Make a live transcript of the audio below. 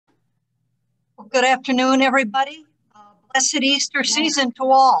Good afternoon, everybody. Blessed Easter season to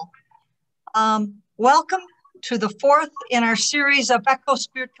all. Welcome to the fourth in our series of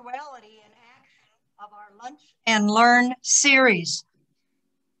Ecospirituality in Action of our Lunch and Learn series.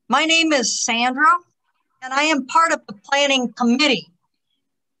 My name is Sandra, and I am part of the planning committee.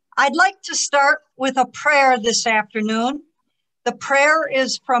 I'd like to start with a prayer this afternoon. The prayer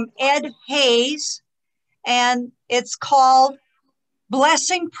is from Ed Hayes, and it's called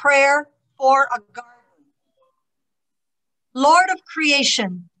Blessing Prayer for a Garden. Lord of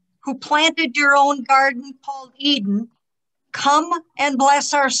creation, who planted your own garden called Eden, come and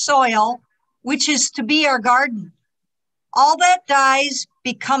bless our soil, which is to be our garden. All that dies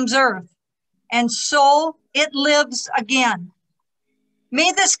becomes earth, and so it lives again.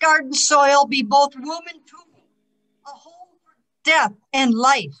 May this garden soil be both womb and tomb, a home for death and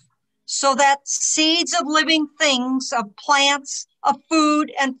life, so that seeds of living things, of plants, of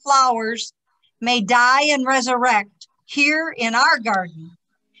food and flowers may die and resurrect here in our garden.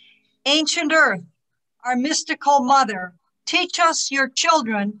 Ancient earth, our mystical mother, teach us, your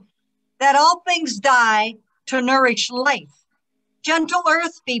children, that all things die to nourish life. Gentle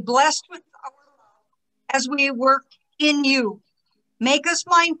earth, be blessed with our love as we work in you. Make us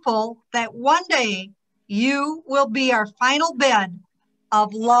mindful that one day you will be our final bed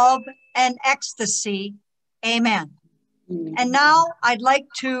of love and ecstasy. Amen. And now I'd like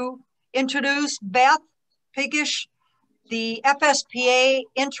to introduce Beth Pigish, the FSPA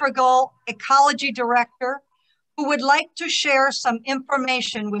Integral Ecology Director, who would like to share some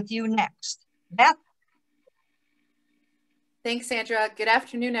information with you next. Beth? Thanks, Sandra. Good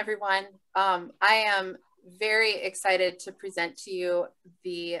afternoon, everyone. I am very excited to present to you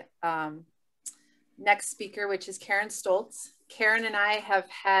the next speaker, which is Karen Stoltz. Karen and I have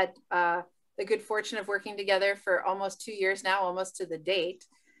had the good fortune of working together for almost 2 years now, almost to the date.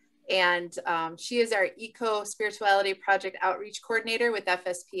 And she is our Ecospirituality Project Outreach Coordinator with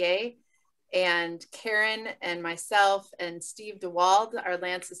FSPA. And Karen and myself and Steve DeWald, our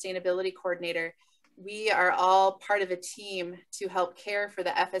Land Sustainability Coordinator, we are all part of a team to help care for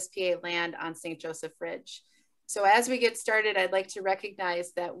the FSPA land on St. Joseph Ridge. So as we get started, I'd like to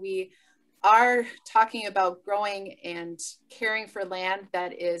recognize that we are talking about growing and caring for land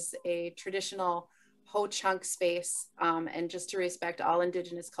that is a traditional Ho-Chunk space, and just to respect all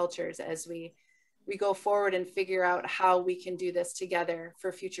Indigenous cultures as we go forward and figure out how we can do this together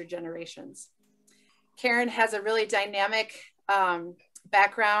for future generations. Karen has a really dynamic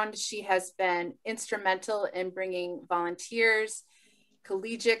background. She has been instrumental in bringing volunteers,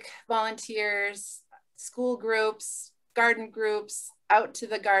 collegiate volunteers, school groups, garden groups out to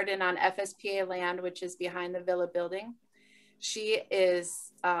the garden on FSPA land, which is behind the Villa building. She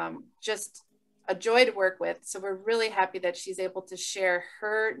is just a joy to work with. So we're really happy that she's able to share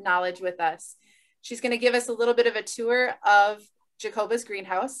her knowledge with us. She's going to give us a little bit of a tour of Jacoba's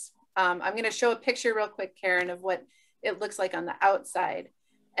greenhouse. I'm going to show a picture real quick, Karen, of what it looks like on the outside.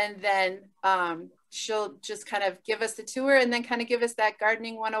 And then she'll just kind of give us the tour and then kind of give us that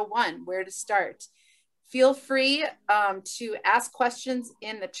gardening 101, where to start. Feel free to ask questions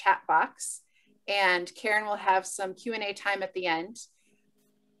in the chat box, and Karen will have some Q&A time at the end.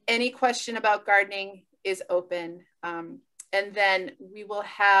 Any question about gardening is open. And then we will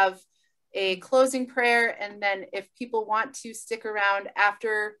have a closing prayer. And then if people want to stick around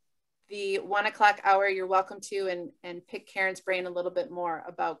after the 1 o'clock hour, you're welcome to, and pick Karen's brain a little bit more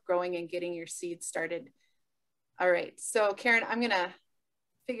about growing and getting your seeds started. All right, so Karen, I'm gonna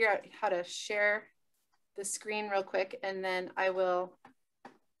figure out how to share the screen real quick, and then I will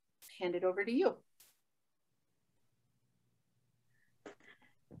hand it over to you.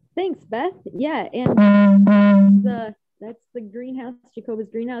 Thanks, Beth. Yeah, and that's the greenhouse, Jacoba's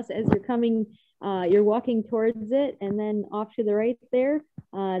greenhouse. As you're coming, you're walking towards it, and then off to the right there,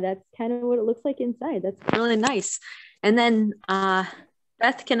 that's kind of what it looks like inside. That's really nice. And then,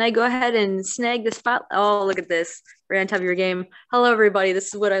 Beth, can I go ahead and snag the spot? Oh, look at this. Right on top of your game. Hello, everybody.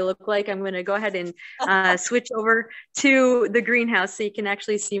 This is what I look like. I'm going to go ahead and switch over to the greenhouse so you can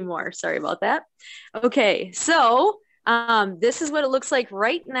actually see more. Sorry about that. Okay, so this is what it looks like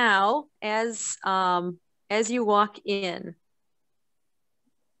right now as you walk in.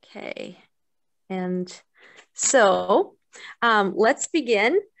 Okay, and so let's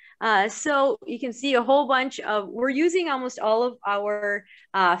begin. So you can see a whole bunch of, we're using almost all of our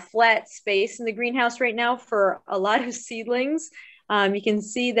flat space in the greenhouse right now for a lot of seedlings. You can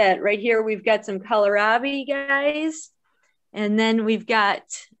see that right here, we've got some kohlrabi, guys. And then we've got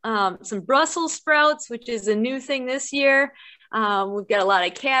some Brussels sprouts, which is a new thing this year. We've got a lot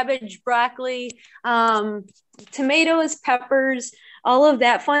of cabbage, broccoli, tomatoes, peppers, all of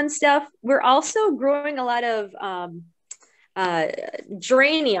that fun stuff. We're also growing a lot of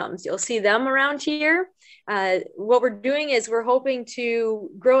geraniums. You'll see them around here. What we're doing is we're hoping to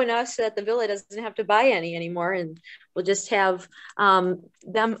grow enough so that the villa doesn't have to buy any anymore, and we'll just have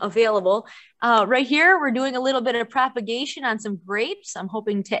them available. Right here, we're doing a little bit of propagation on some grapes. I'm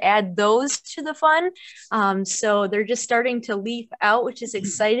hoping to add those to the fun. So they're just starting to leaf out, which is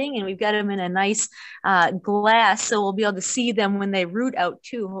exciting, and we've got them in a nice glass, so we'll be able to see them when they root out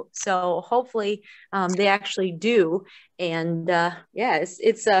too. So hopefully they actually do. And yeah,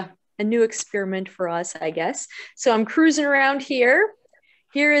 it's a new experiment for us, I guess. So I'm cruising around here.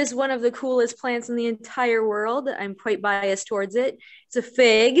 Here is one of the coolest plants in the entire world. I'm quite biased towards it. It's a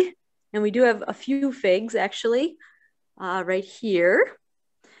fig, and we do have a few figs actually right here.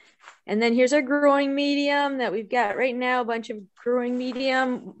 And then here's our growing medium that we've got right now, a bunch of growing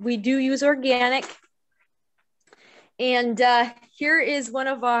medium. We do use organic. And here is one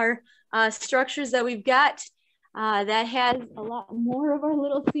of our structures that we've got that has a lot more of our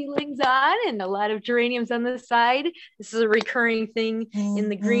little seedlings on and a lot of geraniums on the side. This is a recurring thing in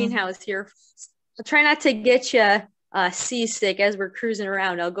the greenhouse here. I'll try not to get you seasick as we're cruising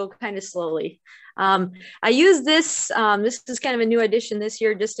around. I'll go kind of slowly. I use this, this is kind of a new addition this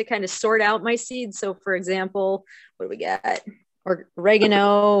year, just to kind of sort out my seeds. So for example, what do we got?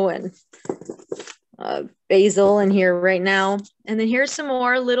 Oregano and basil in here right now. And then here's some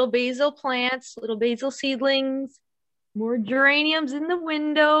more little basil plants, little basil seedlings, more geraniums in the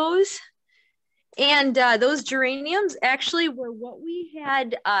windows. And those geraniums actually were what we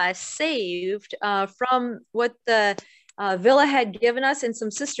had saved from what the villa had given us and some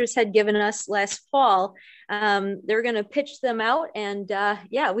sisters had given us last fall. They're going to pitch them out, and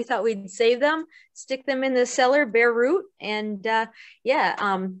yeah, we thought we'd save them, stick them in the cellar, bare root, and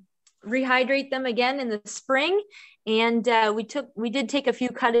rehydrate them again in the spring. And we did take a few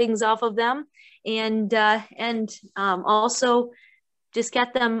cuttings off of them, and also just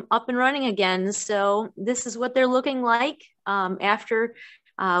got them up and running again. So this is what they're looking like after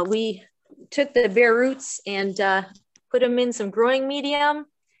we took the bare roots and put them in some growing medium,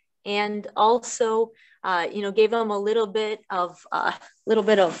 and also gave them a little bit of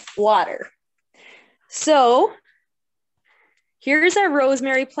water. So here's our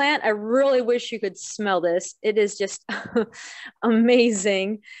rosemary plant. I really wish you could smell this. It is just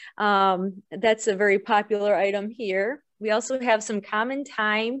amazing. That's a very popular item here. We also have some common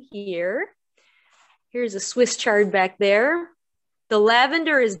thyme here. Here's a Swiss chard back there. The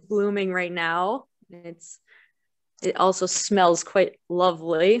lavender is blooming right now. It also smells quite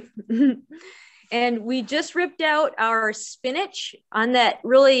lovely. And we just ripped out our spinach on that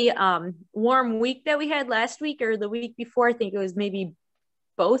really warm week that we had last week or the week before. I think it was maybe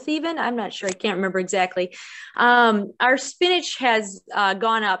both even. I'm not sure. I can't remember exactly. Our spinach has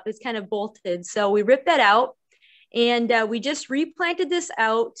gone up. It's kind of bolted. So we ripped that out, and we just replanted this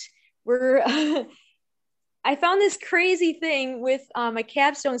out. I found this crazy thing with my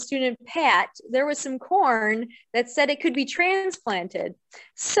capstone student, Pat. There was some corn that said it could be transplanted.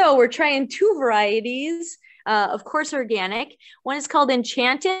 So we're trying two varieties, of course, organic. One is called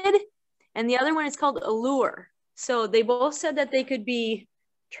Enchanted, and the other one is called Allure. So they both said that they could be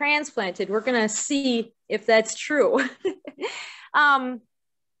transplanted. We're going to see if that's true.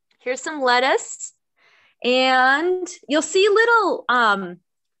 Here's some lettuce. And you'll see little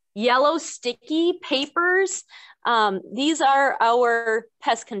yellow sticky papers. These are our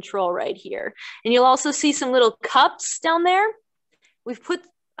pest control right here. And you'll also see some little cups down there. We've put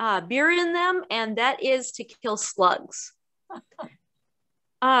beer in them, and that is to kill slugs.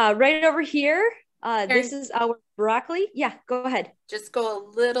 Right over here, this is our broccoli. Yeah, go ahead. Just go a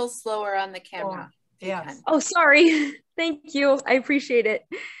little slower on the camera. Yeah. Oh, sorry. Thank you. I appreciate it.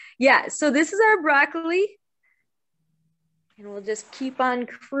 Yeah, so this is our broccoli. And we'll just keep on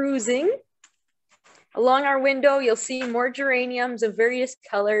cruising. Along our window, you'll see more geraniums of various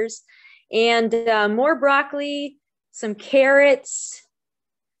colors and more broccoli, some carrots.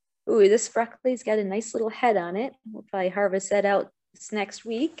 Ooh, this broccoli's got a nice little head on it. We'll probably harvest that out this next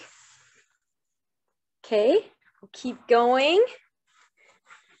week. Okay, we'll keep going.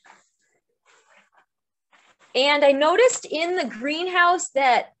 And I noticed in the greenhouse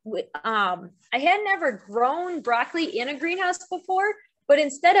that I had never grown broccoli in a greenhouse before, but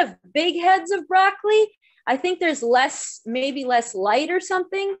instead of big heads of broccoli, I think there's maybe less light or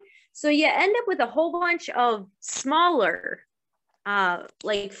something. So you end up with a whole bunch of smaller,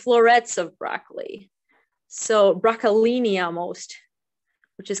 like florets of broccoli. So broccolini almost,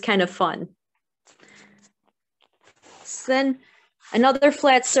 which is kind of fun. So then another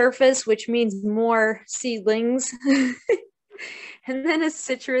flat surface, which means more seedlings. And then a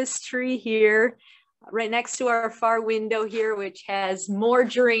citrus tree here, right next to our far window here, which has more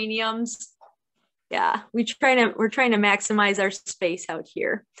geraniums. Yeah, we're trying to maximize our space out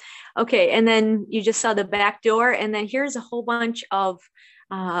here. Okay, and then you just saw the back door, and then here's a whole bunch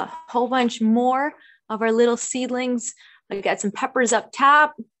more of our little seedlings. We got some peppers up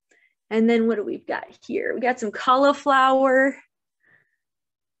top, and then what do we got here? We got some cauliflower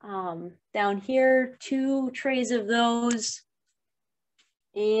down here, 2 trays of those,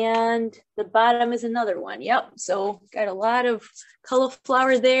 and the bottom is another one. Yep, so got a lot of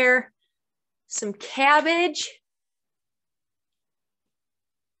cauliflower there. Some cabbage.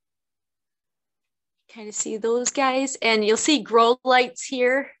 Kind of see those guys. And you'll see grow lights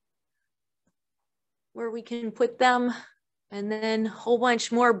here where we can put them. And then a whole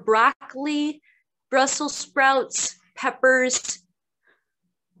bunch more broccoli, Brussels sprouts, peppers.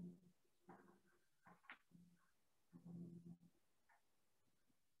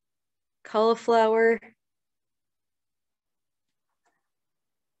 Cauliflower.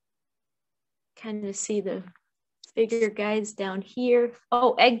 Kind of see the bigger guys down here.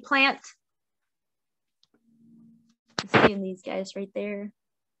 Oh, eggplant. Seeing these guys right there.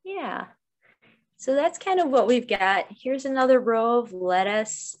 Yeah. So that's kind of what we've got. Here's another row of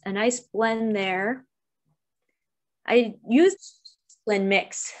lettuce, a nice blend there. I used blend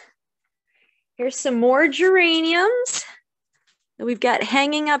mix. Here's some more geraniums that we've got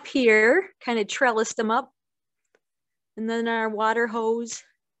hanging up here, kind of trellised them up. And then our water hose.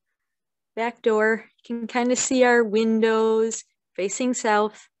 Back door, you can kind of see our windows facing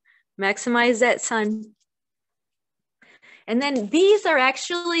south, maximize that sun. And then these are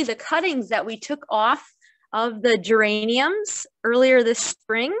actually the cuttings that we took off of the geraniums earlier this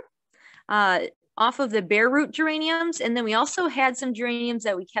spring, off of the bare root geraniums. And then we also had some geraniums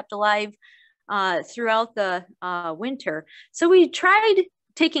that we kept alive throughout the winter. So we tried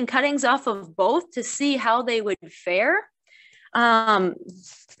taking cuttings off of both to see how they would fare.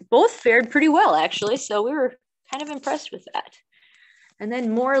 Both fared pretty well, actually, so we were kind of impressed with that. And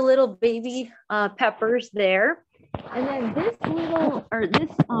then more little baby peppers there. And then this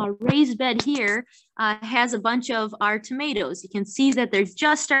raised bed here has a bunch of our tomatoes. You can see that they're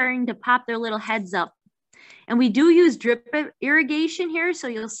just starting to pop their little heads up. And we do use drip irrigation here, so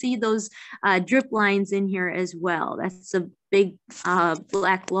you'll see those drip lines in here as well. That's a big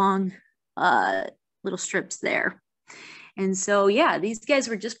black long little strips there. And so, yeah, these guys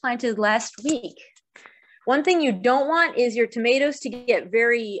were just planted last week. One thing you don't want is your tomatoes to get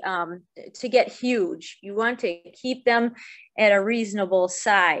huge. You want to keep them at a reasonable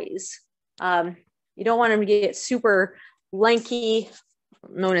size. You don't want them to get super lanky,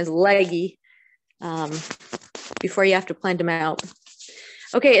 known as leggy, before you have to plant them out.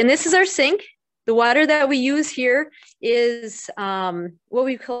 Okay, and this is our sink. The water that we use here is what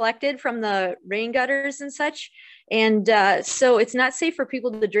we've collected from the rain gutters and such. And so it's not safe for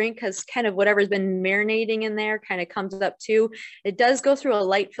people to drink because kind of whatever's been marinating in there kind of comes up too. It does go through a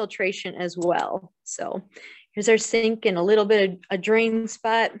light filtration as well. So here's our sink and a little bit of a drain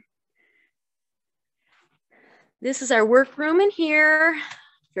spot. This is our workroom in here.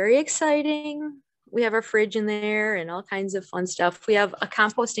 Very exciting. We have our fridge in there and all kinds of fun stuff. We have a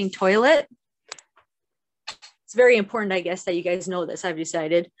composting toilet. It's very important, I guess, that you guys know this, I've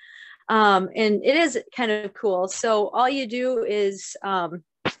decided. And it is kind of cool. So all you do is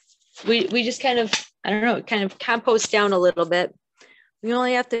we just kind of, I don't know, kind of compost down a little bit. We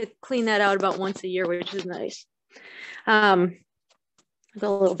only have to clean that out about once a year, which is nice. Go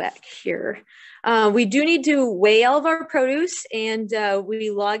a little back here. We do need to weigh all of our produce, and we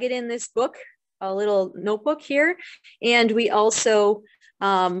log it in this book, a little notebook here. And we also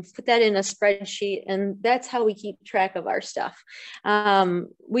put that in a spreadsheet, and that's how we keep track of our stuff.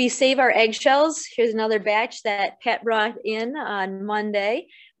 We save our eggshells. Here's another batch that Pat brought in on Monday.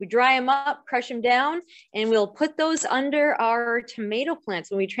 We dry them up, crush them down, and we'll put those under our tomato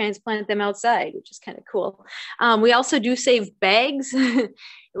plants when we transplant them outside, which is kind of cool. We also do save bags. It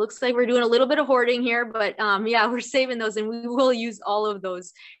looks like we're doing a little bit of hoarding here, but yeah, we're saving those, and we will use all of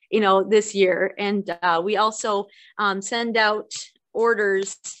those, this year. And we also send out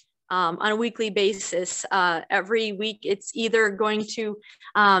orders on a weekly basis. Every week, it's either going to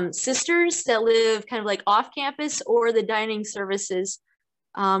sisters that live kind of like off campus or the dining services.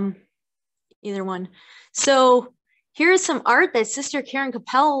 Either one. So here's some art that Sister Karen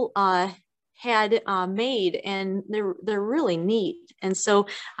Capel had made, and they're really neat. And so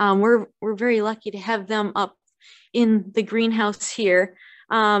we're very lucky to have them up in the greenhouse here.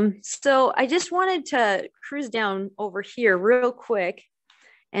 So I just wanted to cruise down over here real quick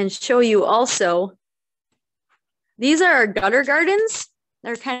and show you also These are our gutter gardens.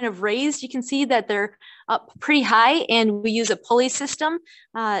 They're kind of raised. You can see that they're up pretty high, and we use a pulley system.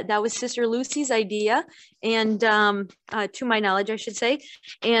 That was Sister Lucy's idea, and to my knowledge, I should say.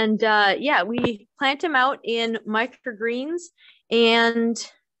 And yeah, we plant them out in microgreens, and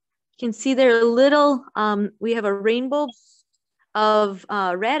you can see they're little. We have a rainbow of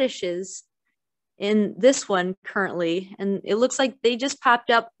radishes in this one currently, and it looks like they just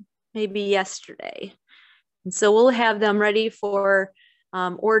popped up maybe yesterday. And so we'll have them ready for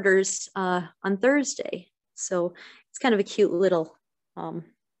orders on Thursday. So it's kind of a cute little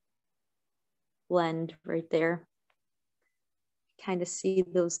blend right there. Kind of see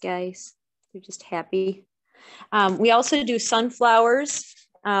those guys. They're just happy. We also do sunflowers.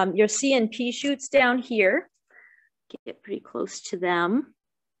 You'll see in pea shoots down here. Get pretty close to them.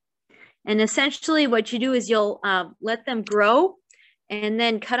 And essentially what you do is you'll let them grow and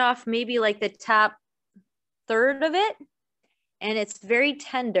then cut off maybe like the top third of it. And it's very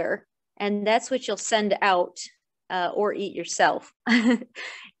tender, and that's what you'll send out or eat yourself.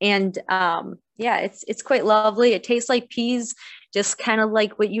 And yeah, it's quite lovely. It tastes like peas, just kind of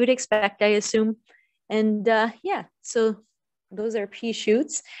like what you would expect, I assume. And yeah, so those are pea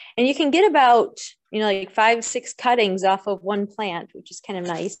shoots, and you can get about, you know, like 5-6 cuttings off of one plant, which is kind of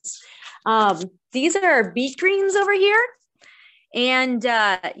nice. These are beet greens over here. And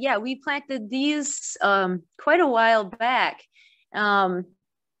yeah, we planted these quite a while back. I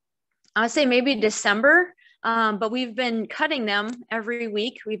would say maybe December, but we've been cutting them every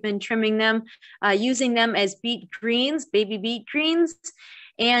week. We've been trimming them, using them as beet greens, baby beet greens.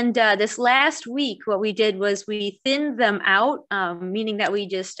 And this last week, what we did was we thinned them out, meaning that we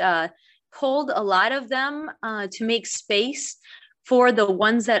just pulled a lot of them to make space for the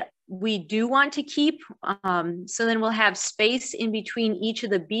ones that we do want to keep. So then we'll have space in between each of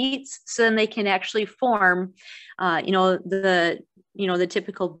the beets, so then they can actually form, you know, the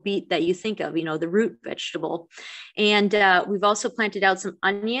typical beet that you think of, you know, the root vegetable. And we've also planted out some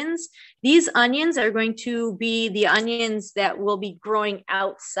onions. These onions are going to be the onions that will be growing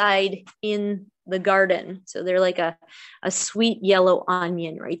outside in the garden. So they're like a sweet yellow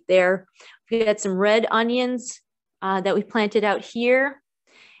onion right there. We got some red onions that we planted out here.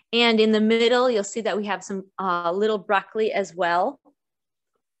 And in the middle, you'll see that we have some little broccoli as well.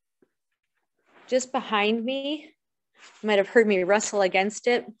 Just behind me, you might have heard me rustle against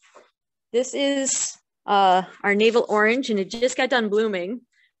it. This is our navel orange, and it just got done blooming.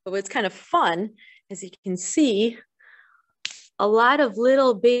 But what's kind of fun, as you can see, a lot of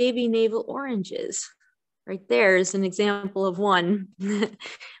little baby navel oranges. Right there is an example of one.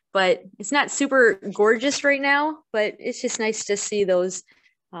 But it's not super gorgeous right now, but it's just nice to see those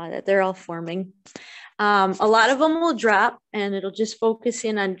that they're all forming. A lot of them will drop, and it'll just focus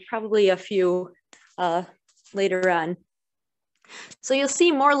in on probably a few later on. So you'll see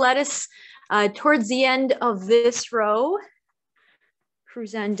more lettuce towards the end of this row.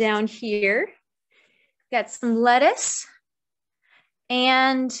 Cruise on down here. Got some lettuce,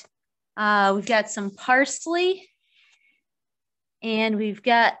 and we've got some parsley, and we've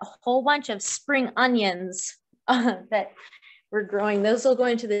got a whole bunch of spring onions that we're growing. Those will go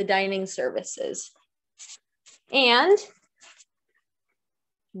into the dining services. And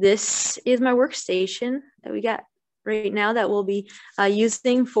this is my workstation that we got right now that we'll be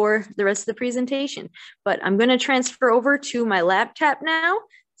using for the rest of the presentation. But I'm going to transfer over to my laptop now.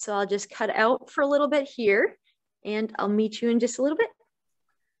 So I'll just cut out for a little bit here, and I'll meet you in just a little bit.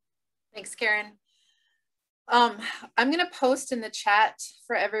 Thanks, Karen. I'm going to post in the chat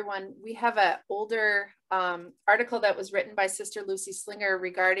for everyone. We have an older article that was written by Sister Lucy Slinger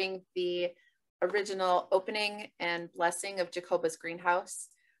regarding the original opening and blessing of Jacoba's greenhouse.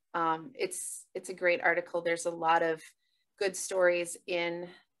 It's a great article. There's a lot of good stories in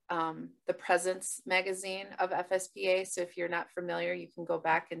the Presence magazine of FSPA. So if you're not familiar, you can go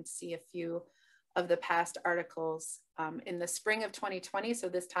back and see a few of the past articles. In the spring of 2020, so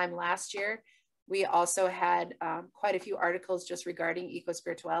this time last year, we also had quite a few articles just regarding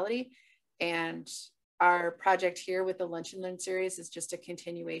eco-spirituality, and our project here with the Lunch and Learn series is just a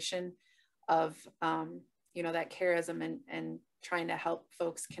continuation of you know, that charism and trying to help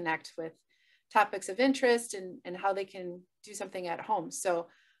folks connect with topics of interest and how they can do something at home. So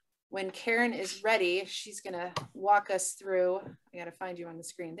when Karen is ready, she's gonna walk us through, I gotta find you on the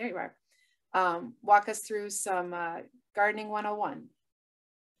screen, there you are, walk us through some Gardening 101.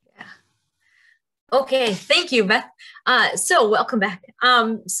 Yeah. Okay, thank you, Beth. So welcome back.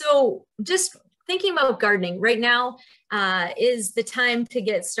 So just thinking about gardening right now is the time to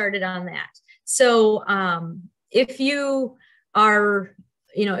get started on that. So if you are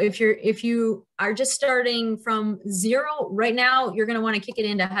you know, if you are just starting from zero right now, you're going to want to kick it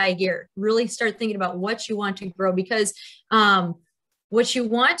into high gear. Really start thinking about what you want to grow, because what you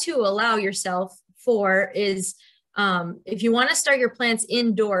want to allow yourself for is, if you want to start your plants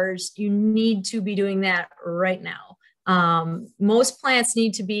indoors, you need to be doing that right now. Most plants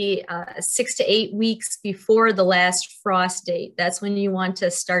need to be 6 to 8 weeks before the last frost date. That's when you want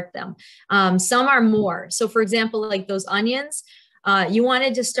to start them. Some are more. So for example, like those onions, you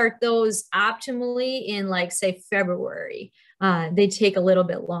wanted to start those optimally in, like, say, February. They take a little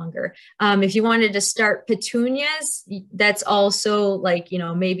bit longer. If you wanted to start petunias, that's also, like, you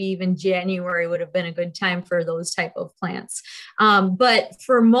know, maybe even January would have been a good time for those type of plants. But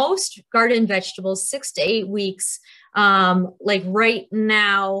for most garden vegetables, 6 to 8 weeks, like right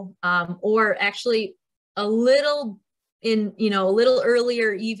now, or actually a little in, you know, a little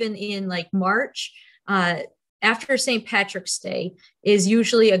earlier, even in like March, after St. Patrick's Day is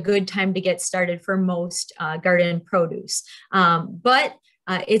usually a good time to get started for most garden produce. But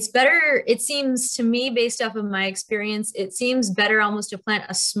it's better, it seems to me, based off of my experience, it seems better almost to plant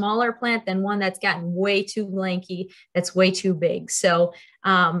a smaller plant than one that's gotten way too lanky, that's way too big. So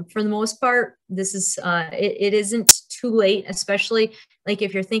for the most part, this is, it isn't too late, especially like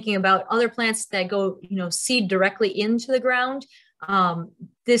if you're thinking about other plants that go, you know, seed directly into the ground.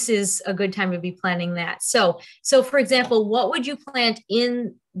 This is a good time to be planting that. So for example, what would you plant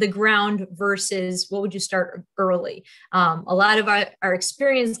in the ground versus what would you start early? A lot of our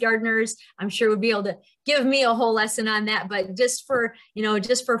experienced gardeners, I'm sure, would be able to give me a whole lesson on that. But just for, you know,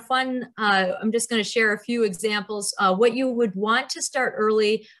 just for fun, I'm just going to share a few examples. What you would want to start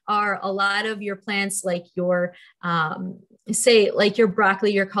early are a lot of your plants, like your say like your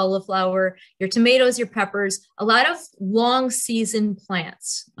broccoli, your cauliflower, your tomatoes, your peppers. A lot of long season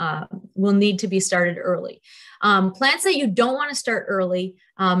plants will need to be started early. Plants that you don't want to start early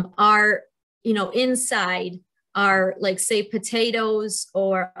are, you know, inside, are like, say, potatoes,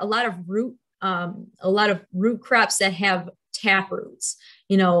 or a lot of root crops that have tap roots.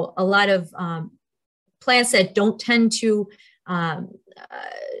 You know, a lot of plants that don't tend to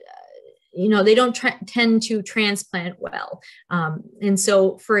you know, they don't tend to transplant well. And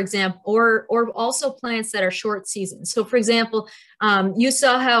so, for example, or also plants that are short season. So for example, you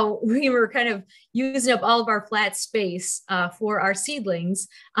saw how we were kind of using up all of our flat space for our seedlings.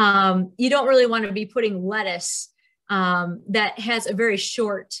 You don't really want to be putting lettuce that has a very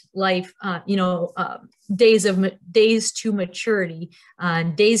short life, you know, days to maturity,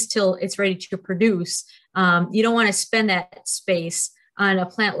 days till it's ready to produce. You don't want to spend that space on a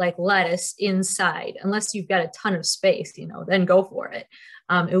plant like lettuce inside, unless you've got a ton of space, you know, then go for it.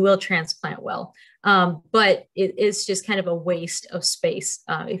 It will transplant well. But it's just kind of a waste of space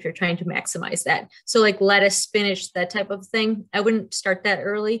if you're trying to maximize that. So like lettuce, spinach, that type of thing, I wouldn't start that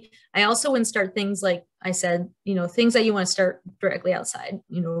early. I also wouldn't start things like I said, you know, things that you want to start directly outside,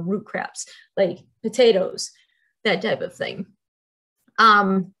 you know, root crops, like potatoes, that type of thing.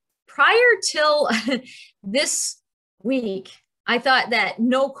 Prior till this week, I thought that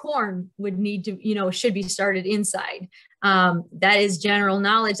no corn would need to, you know, should be started inside. That is general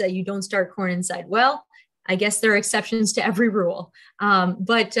knowledge that you don't start corn inside. Well, I guess there are exceptions to every rule.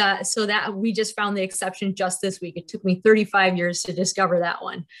 So that we just found the exception just this week. It took me 35 years to discover that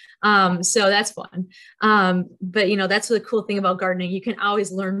one. So that's fun. But you know, that's the cool thing about gardening. You can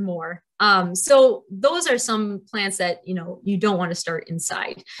always learn more. So those are some plants that, you know, you don't want to start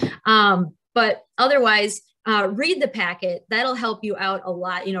inside. But otherwise, read the packet. That'll help you out a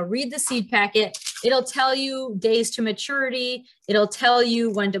lot. You know, read the seed packet. It'll tell you days to maturity. It'll tell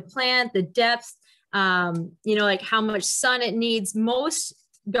you when to plant, the depth, you know, like how much sun it needs. Most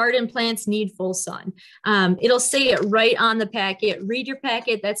garden plants need full sun. It'll say it right on the packet. Read your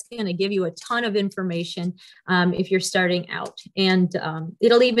packet. That's going to give you a ton of information if you're starting out. And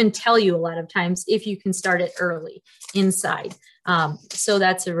it'll even tell you a lot of times if you can start it early inside. So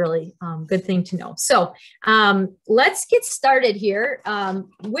that's a really good thing to know. So let's get started here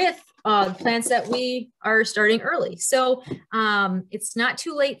with plants that we are starting early. So it's not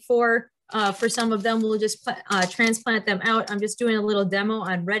too late for some of them. We'll just transplant them out. I'm just doing a little demo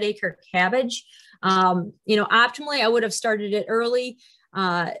on red acre cabbage. You know, optimally, I would have started it early,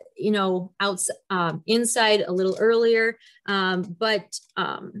 you know, inside a little earlier.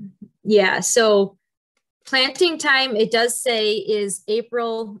 Yeah, so planting time, it does say, is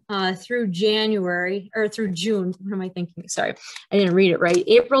April through January, or through June. What am I thinking? Sorry, I didn't read it right.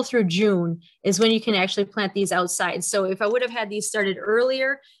 April through June is when you can actually plant these outside. So if I would have had these started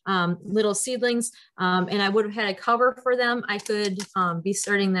earlier, little seedlings, and I would have had a cover for them, I could be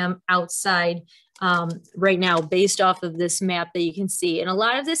starting them outside right now based off of this map that you can see. And a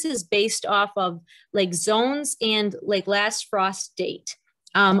lot of this is based off of like zones and like last frost date.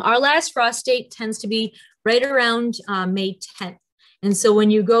 Our last frost date tends to be right around May 10th. And so when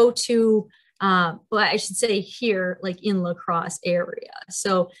you go to, well, I should say here, like in La Crosse area.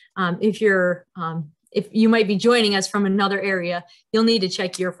 So if you might be joining us from another area, you'll need to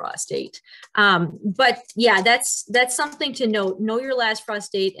check your frost date. But yeah, that's something to note. Know your last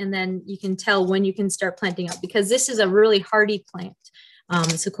frost date, and then you can tell when you can start planting up, because this is a really hardy plant.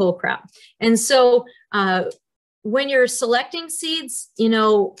 It's a cool crop. And so when you're selecting seeds,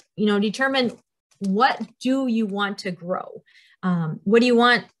 determine what do you want to grow? What do you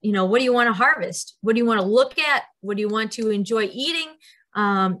want? What do you want to harvest? What do you want to look at? What do you want to enjoy eating?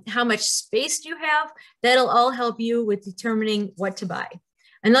 How much space do you have? That'll all help you with determining what to buy.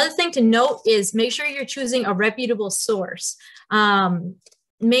 Another thing to note is make sure you're choosing a reputable source.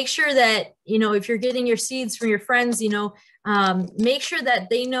 Make sure that, if you're getting your seeds from your friends, make sure that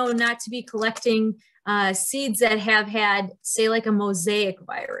they know not to be collecting seeds that have had, say, like a mosaic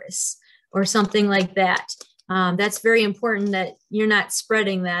virus or something like that. That's very important that you're not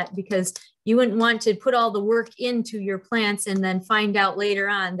spreading that, because you wouldn't want to put all the work into your plants and then find out later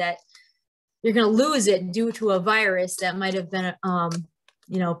on that you're going to lose it due to a virus that might have been,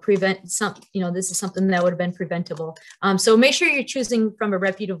 this is something that would have been preventable. So make sure you're choosing from a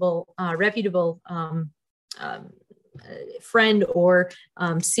reputable friend or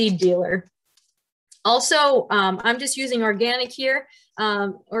seed dealer. Also, I'm just using organic here,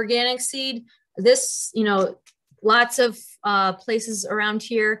 organic seed. This, lots of places around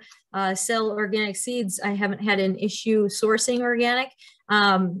here sell organic seeds. I haven't had an issue sourcing organic.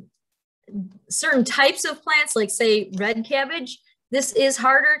 Certain types of plants, like say red cabbage, this is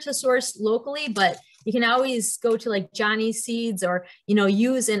harder to source locally, but you can always go to like Johnny's Seeds or,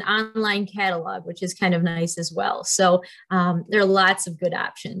 use an online catalog, which is kind of nice as well. So there are lots of good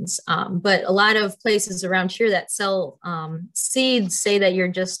options. But a lot of places around here that sell seeds say that you're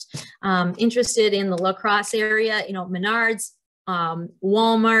just interested in the La Crosse area, Menards,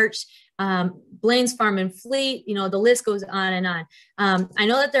 Walmart, Blaine's Farm and Fleet, the list goes on and on. I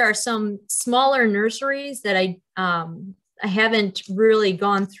know that there are some smaller nurseries that I haven't really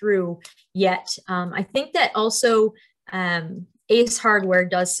gone through yet. I think that also Ace Hardware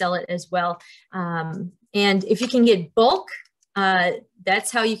does sell it as well. And if you can get bulk,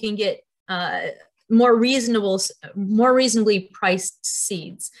 that's how you can get more reasonably priced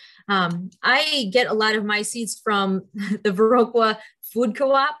seeds. I get a lot of my seeds from the Viroqua Food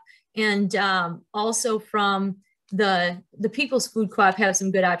Co-op, and also from the People's Food Co-op have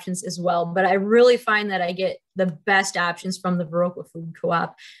some good options as well. But I really find that I get the best options from the Viroqua Food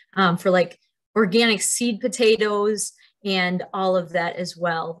Co-op for like organic seed potatoes and all of that as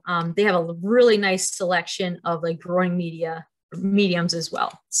well. They have a really nice selection of like growing mediums as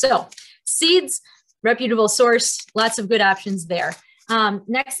well. So seeds, reputable source, lots of good options there.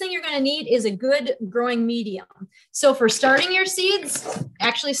 Next thing you're going to need is a good growing medium. So for starting your seeds,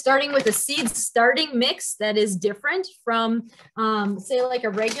 actually starting with a seed starting mix that is different from, say, like a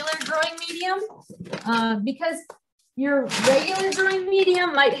regular growing medium, because your regular growing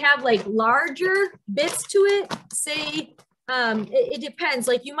medium might have like larger bits to it. Say, it depends.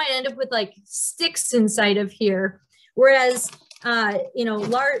 Like you might end up with like sticks inside of here, whereas,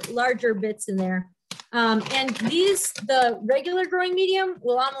 larger bits in there. And the regular growing medium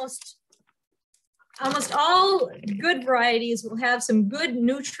will almost all good varieties will have some good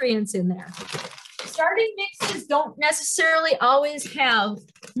nutrients in there. Starting mixes don't necessarily always have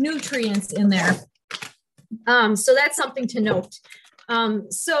nutrients in there. So that's something to note.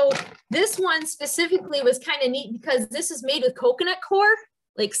 So this one specifically was kind of neat because this is made with coconut coir,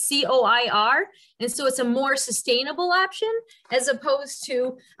 like COIR. And so it's a more sustainable option as opposed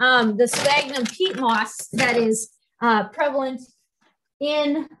to the sphagnum peat moss that is prevalent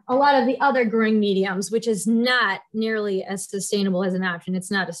in a lot of the other growing mediums, which is not nearly as sustainable as an option. It's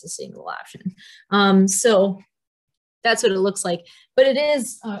not a sustainable option. So that's what it looks like, but it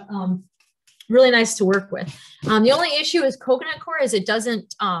is really nice to work with. The only issue is coconut coir is it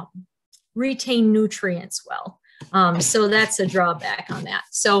doesn't retain nutrients well. So that's a drawback on that.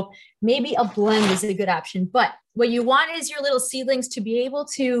 So maybe a blend is a good option, but what you want is your little seedlings to be able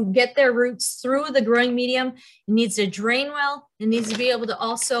to get their roots through the growing medium. It needs to drain well. It needs to be able to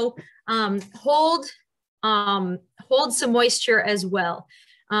also hold some moisture as well.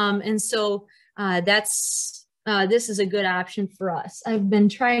 And so this is a good option for us. I've been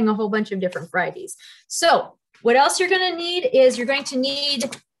trying a whole bunch of different varieties. So what else you're going to need is you're going to need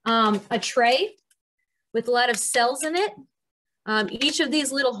a tray with a lot of cells in it. Each of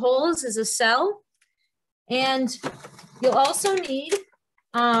these little holes is a cell. And you'll also need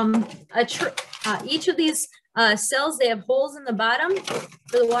each of these cells, they have holes in the bottom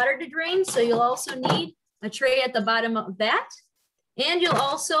for the water to drain. So you'll also need a tray at the bottom of that. And you'll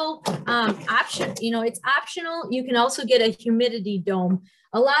also, it's optional. You can also get a humidity dome.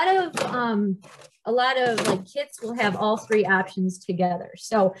 A lot of like kits will have all three options together.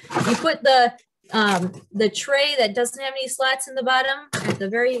 So you put the tray that doesn't have any slots in the bottom at the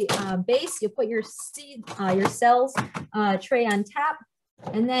very base. You put your cells tray on top.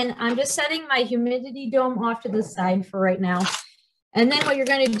 And then I'm just setting my humidity dome off to the side for right now. And then what you're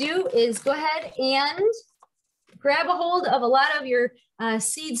going to do is go ahead and grab a hold of a lot of your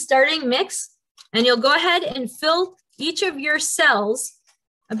seed starting mix, and you'll go ahead and fill each of your cells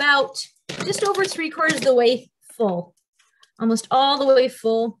about just over 3/4 of the way full, almost all the way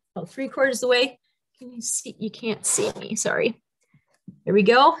full, about 3/4 of the way. Can you see? You can't see me, sorry. There we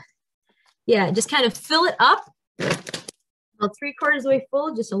go. Yeah, just kind of fill it up. About 3/4 of the way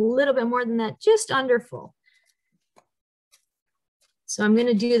full, just a little bit more than that, just under full. So I'm going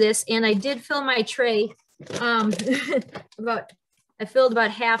to do this, and I did fill my tray. I filled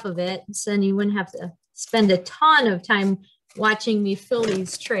about half of it, so then you wouldn't have to spend a ton of time watching me fill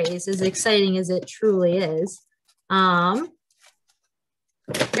these trays, as exciting as it truly is.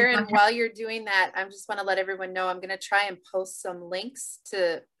 Karen, while you're doing that, I just want to let everyone know I'm going to try and post some links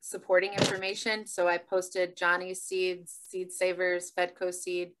to supporting information. So I posted Johnny's Seeds, Seed Savers, Fedco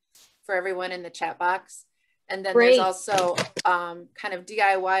Seed for everyone in the chat box. And then there's also kind of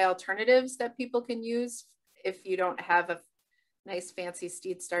DIY alternatives that people can use if you don't have a nice fancy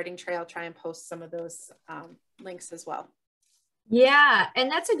seed starting tray. I'll try and post some of those links as well. Yeah,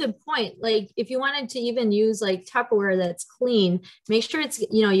 and that's a good point. Like if you wanted to even use like Tupperware that's clean, make sure it's,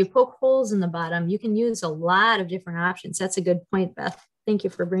 you poke holes in the bottom. You can use a lot of different options. That's a good point, Beth. Thank you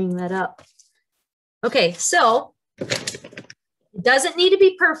for bringing that up. Okay, so it doesn't need to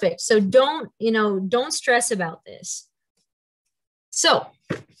be perfect. So don't stress about this. So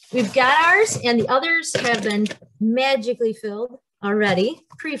we've got ours, and the others have been magically filled already,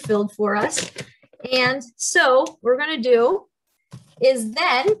 pre-filled for us. And so what we're going to do is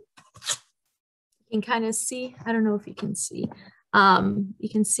then, you can kind of see, I don't know if you can see, you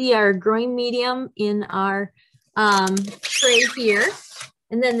can see our growing medium in our tray here.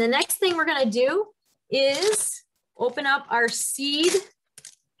 And then the next thing we're going to do is open up our seed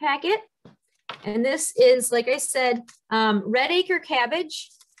packet. And this is, like I said, red acre cabbage.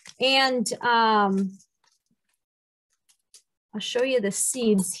 And I'll show you the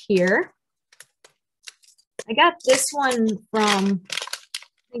seeds here. I got this one from,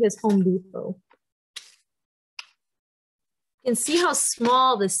 I think it's Home Depot. You can see how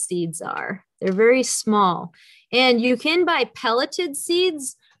small the seeds are. They're very small. And you can buy pelleted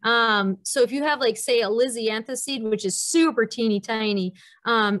seeds. So if you have like, say, a Lysiantha seed, which is super teeny tiny,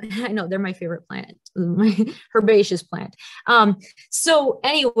 I know they're my favorite plant, my herbaceous plant. So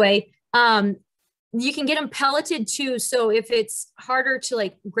anyway, you can get them pelleted too. So if it's harder to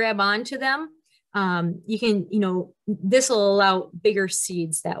like grab onto them, you can, this will allow bigger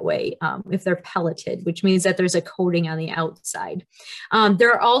seeds that way if they're pelleted, which means that there's a coating on the outside.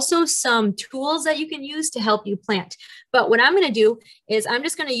 There are also some tools that you can use to help you plant. But what I'm going to do is I'm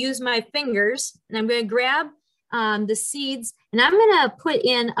just going to use my fingers, and I'm going to grab the seeds, and I'm going to put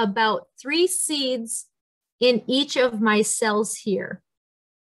in about 3 seeds in each of my cells here.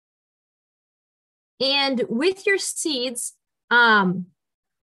 And with your seeds,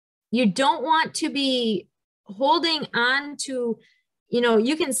 you don't want to be holding on to,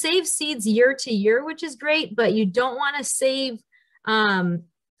 you can save seeds year to year, which is great, but you don't want to save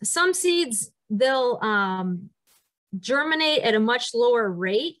some seeds. They'll germinate at a much lower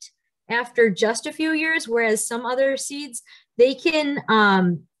rate after just a few years, whereas some other seeds, they can,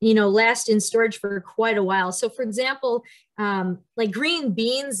 last in storage for quite a while. So for example, like green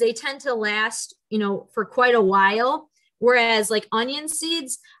beans, they tend to last, for quite a while. Whereas like onion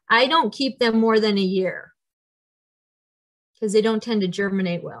seeds, I don't keep them more than a year because they don't tend to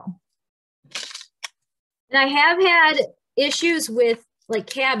germinate well. And I have had issues with like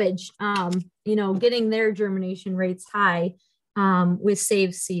cabbage, getting their germination rates high with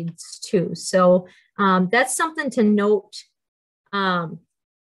saved seeds too. So that's something to note, for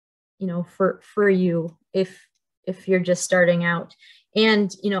you if you're just starting out.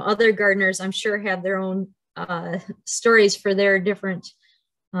 And, other gardeners, I'm sure, have their own stories for their different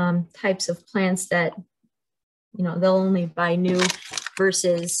types of plants that, they'll only buy new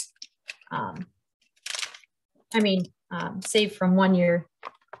versus, save from 1 year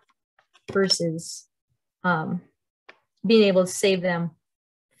versus being able to save them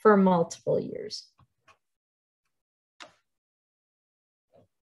for multiple years.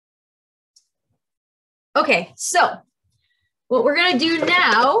 Okay, so what we're going to do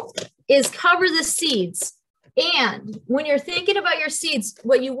now is cover the seeds. And when you're thinking about your seeds,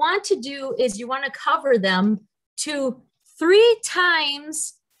 what you want to do is you want to cover them to 2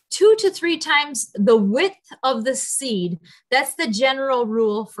 to 3 times the width of the seed. That's the general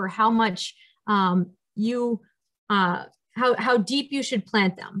rule for how much how deep you should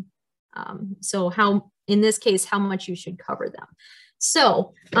plant them. So how, in this case, how much you should cover them.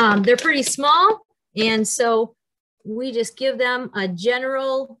 So they're pretty small. And so we just give them a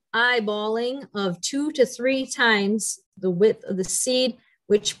general eyeballing of 2 to 3 times the width of the seed,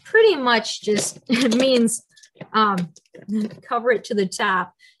 which pretty much just means cover it to the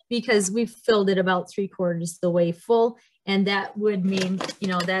top, because we've filled it about 3/4 the way full. And that would mean, you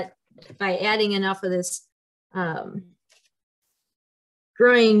know, that by adding enough of this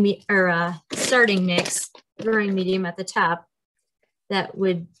starting mix, growing medium at the top, that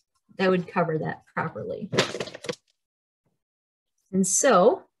would cover that properly. And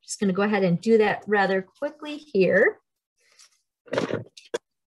so I'm just going to go ahead and do that rather quickly here.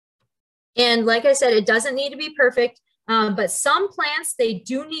 And like I said, it doesn't need to be perfect, but some plants, they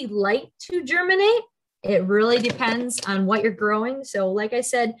do need light to germinate. It really depends on what you're growing. So like I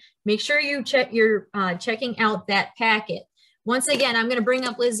said, make sure you you're checking out that packet. Once again, I'm going to bring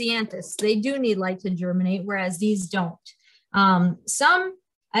up Lysianthus. They do need light to germinate, whereas these don't. Some,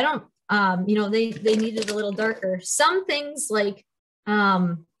 I don't, you know, they need it a little darker. Some things like,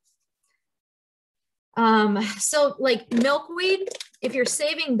 so like milkweed, if you're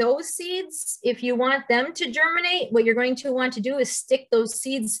saving those seeds, if you want them to germinate, what you're going to want to do is stick those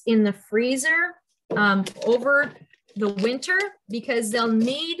seeds in the freezer over the winter, because they'll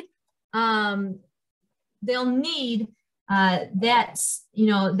need that, you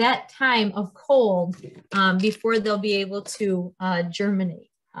know, that time of cold before they'll be able to germinate.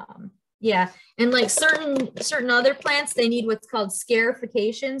 Yeah, and like certain other plants, they need what's called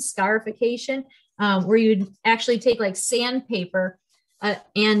scarification, where you'd actually take like sandpaper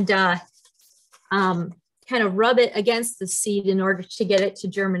and kind of rub it against the seed in order to get it to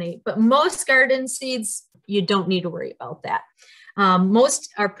germinate. But most garden seeds, you don't need to worry about that.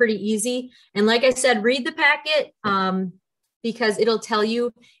 Most are pretty easy. And like I said, read the packet because it'll tell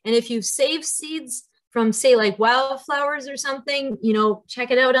you. And if you save seeds from, say, like wildflowers or something, you know,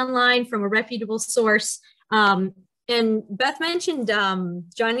 check it out online from a reputable source. And Beth mentioned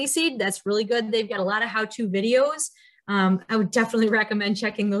Johnny Seed. That's really good. They've got a lot of how-to videos. I would definitely recommend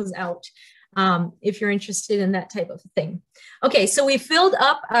checking those out if you're interested in that type of thing. Okay, so we filled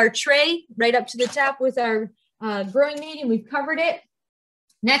up our tray right up to the top with our growing medium. We've covered it.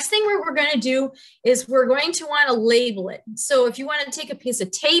 Next thing we're going to do is we're going to want to label it. So if you want to take a piece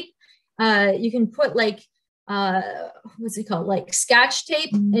of tape, you can put like, what's it called? Like Scotch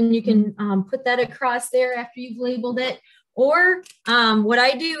tape, and you can put that across there after you've labeled it. Or what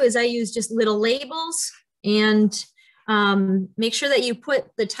I do is I use just little labels and make sure that you put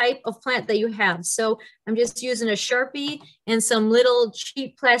the type of plant that you have. So I'm just using a Sharpie and some little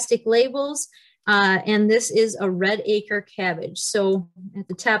cheap plastic labels. And this is a red acre cabbage. So at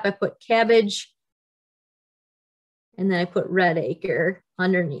the top, I put cabbage, and then I put red acre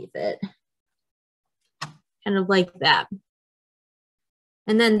underneath it, kind of like that.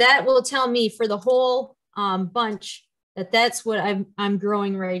 And then that will tell me for the whole bunch that that's what I'm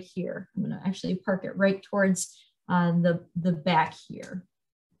growing right here. I'm going to actually park it right towards the back here.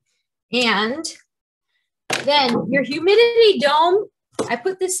 And then your humidity dome, I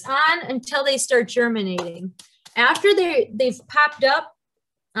put this on until they start germinating. After they've popped up,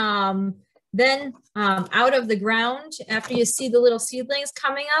 then out of the ground, after you see the little seedlings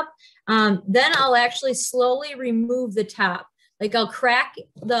coming up, then I'll actually slowly remove the top. Like I'll crack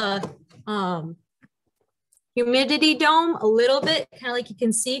the humidity dome a little bit, kind of like you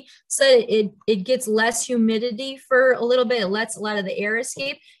can see, so it gets less humidity for a little bit. It lets a lot of the air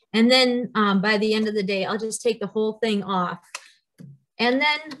escape. And then by the end of the day, I'll just take the whole thing off. And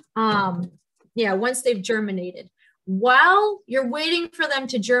then, yeah, once they've germinated, while you're waiting for them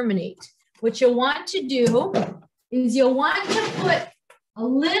to germinate, what you'll want to do is you'll want to put a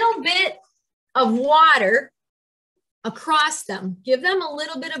little bit of water across them. Give them a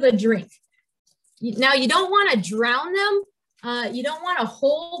little bit of a drink. Now, you don't want to drown them. You don't want a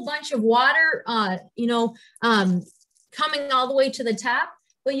whole bunch of water, you know, coming all the way to the top,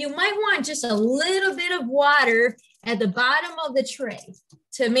 but you might want just a little bit of water at the bottom of the tray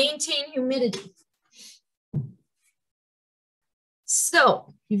to maintain humidity.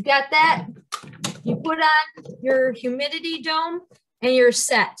 So you've got that. You put on your humidity dome and you're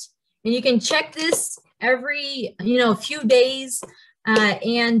set. And you can check this every, you know, few days.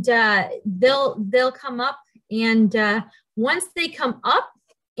 and they'll come up, and once they come up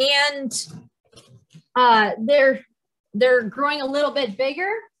and they're growing a little bit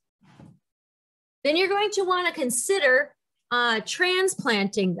bigger, then you're going to want to consider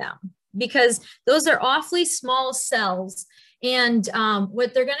transplanting them, because those are awfully small cells. And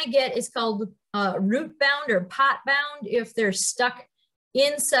what they're going to get is called root bound or pot bound if they're stuck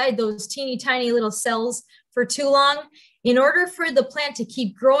inside those teeny tiny little cells for too long. In order for the plant to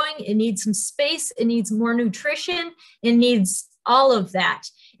keep growing, it needs some space, it needs more nutrition, it needs all of that.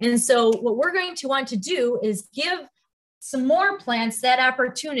 And so what we're going to want to do is give some more plants that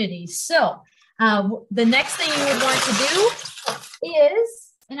opportunity. So the next thing you would want to do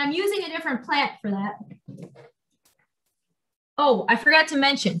is, and I'm using a different plant for that. Oh, I forgot to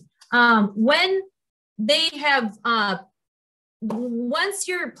mention, when they have, once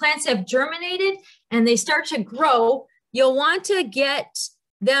your plants have germinated and they start to grow, you'll want to get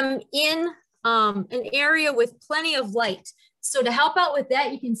them in an area with plenty of light. So to help out with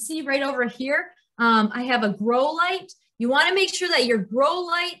that, you can see right over here, I have a grow light. You want to make sure that your grow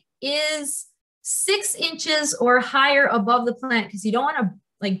light is 6 inches or higher above the plant, because you don't want to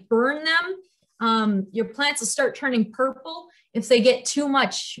like burn them. Your plants will start turning purple if they get too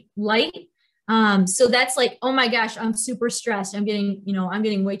much light. So that's like, oh my gosh, I'm super stressed. I'm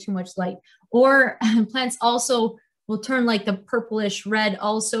getting way too much light. Or plants also will turn like the purplish red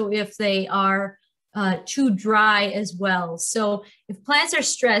also if they are too dry as well. So if plants are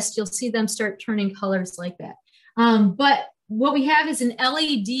stressed, you'll see them start turning colors like that. But what we have is an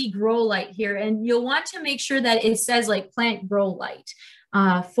LED grow light here, and you'll want to make sure that it says like plant grow light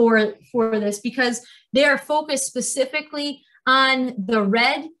for this, because they are focused specifically on the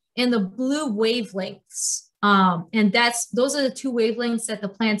red and the blue wavelengths. And those are the 2 wavelengths that the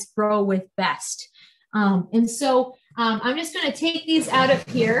plants grow with best. And so I'm just going to take these out of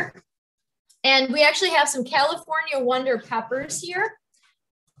here. And we actually have some California Wonder peppers here.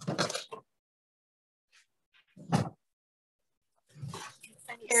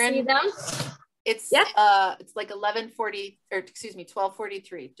 Karen, see them? It's like 11:40, or excuse me,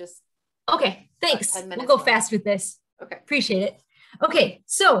 12:43. Just okay. Thanks. 10 minutes we'll go more. fast with this. Okay. Appreciate it. Okay.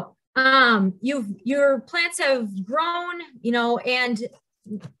 So your plants have grown, and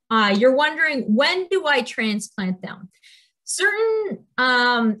you're wondering, when do I transplant them?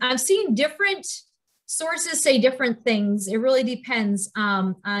 I'm seeing different sources say different things. It really depends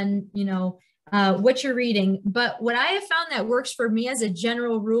on what you're reading. But what I have found that works for me as a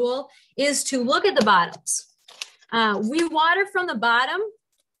general rule is to look at the bottoms. We water from the bottom,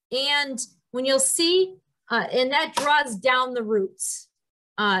 and when you'll see, and that draws down the roots.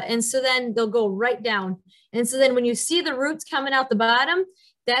 And so then they'll go right down. And so then when you see the roots coming out the bottom,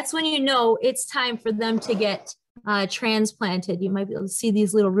 that's when you know it's time for them to get transplanted. You might be able to see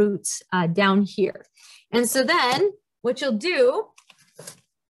these little roots down here. And so then what you'll do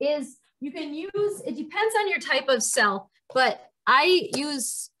is you can use, it depends on your type of cell, but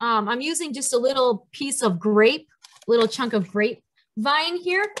I'm using just a little piece of little chunk of grape vine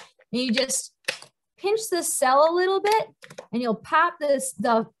here. And you just pinch the cell a little bit, and you'll pop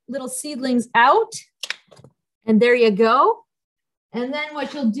the little seedlings out. And there you go. And then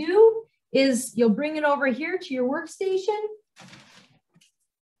what you'll do is you'll bring it over here to your workstation.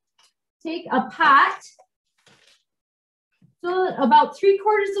 Take a pot, fill it about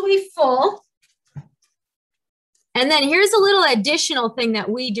 3/4 of the way full. And then here's a little additional thing that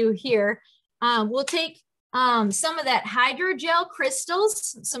we do here. We'll take some of that hydrogel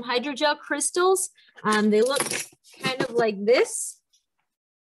crystals, some hydrogel crystals. They look kind of like this.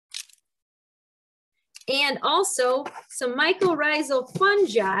 And also some mycorrhizal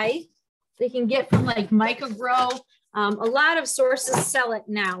fungi they can get from like Mycogrow. A lot of sources sell it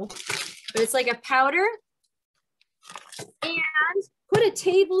now, but it's like a powder. And put a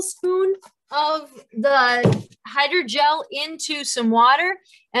tablespoon of the hydrogel into some water,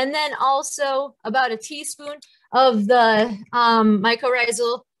 and then also about a teaspoon of the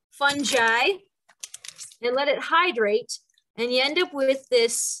mycorrhizal fungi, and let it hydrate. And you end up with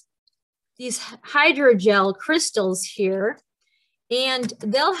these hydrogel crystals here, and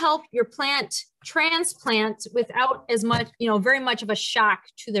they'll help your plant transplant without as much, very much of a shock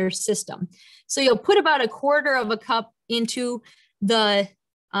to their system. So you'll put about 1/4 cup into the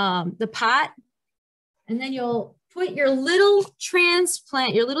pot, and then you'll put your little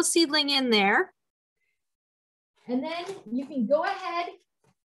transplant, your little seedling in there. And then you can go ahead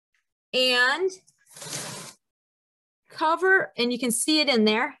and cover, and you can see it in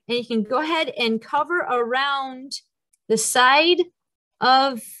there, and you can go ahead and cover around the side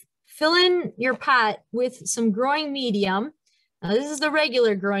of, fill in your pot with some growing medium. Now this is the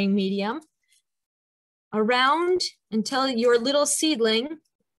regular growing medium. Around until your little seedling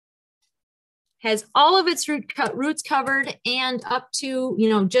has all of its roots covered and up to, you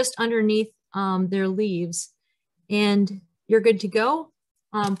know, just underneath their leaves. And you're good to go.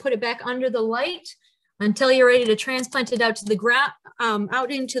 Put it back under the light until you're ready to transplant it out to the ground,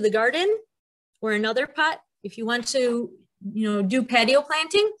 out into the garden or another pot if you want to, you know, do patio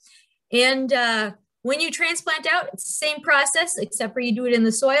planting. And when you transplant out, it's the same process, except for you do it in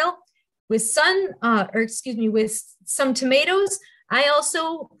the soil with with some tomatoes. I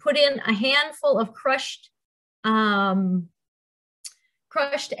also put in a handful of crushed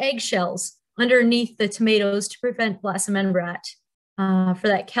eggshells underneath the tomatoes to prevent blossom end rot for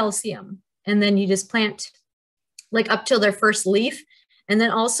that calcium. And then you just plant like up till their first leaf, and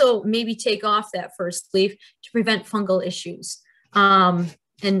then also maybe take off that first leaf to prevent fungal issues. Yeah,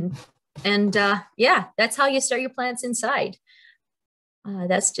 that's how you start your plants inside.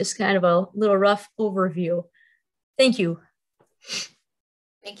 That's just kind of a little rough overview. Thank you.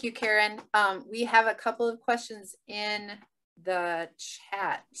 Thank you, Karen. We have a couple of questions in the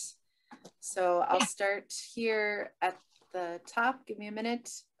chat. So I'll start here at the top. Give me a minute.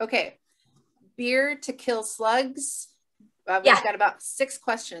 Okay. Beer to kill slugs. We've got about 6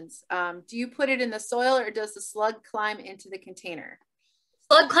 questions. Do you put it in the soil, or does the slug climb into the container?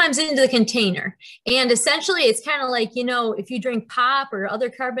 Slug climbs into the container. And essentially it's kind of like, you know, if you drink pop or other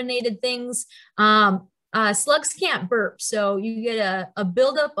carbonated things, slugs can't burp. So you get a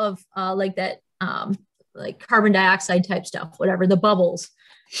buildup of like that, like carbon dioxide type stuff, whatever, the bubbles.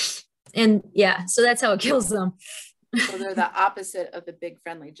 And yeah, so that's how it kills them. So they're the opposite of the big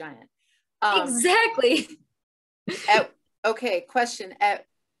friendly giant. Exactly. Okay, question.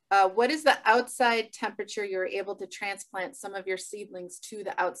 What is the outside temperature you're able to transplant some of your seedlings to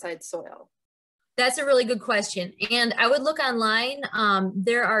the outside soil? That's a really good question. And I would look online.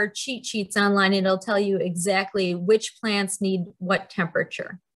 There are cheat sheets online, and it'll tell you exactly which plants need what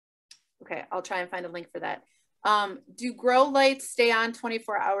temperature. Okay, I'll try and find a link for that. Do grow lights stay on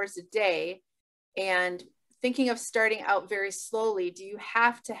 24 hours a day? And thinking of starting out very slowly, do you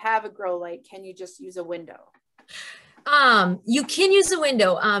have to have a grow light? Can you just use a window? You can use a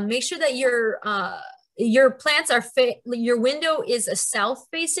window. Make sure that your plants are your window is a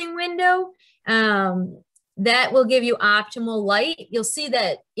south-facing window. That will give you optimal light. You'll see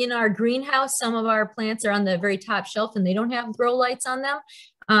that in our greenhouse, some of our plants are on the very top shelf and they don't have grow lights on them.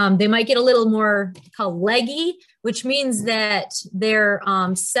 They might get a little more called leggy, which means that their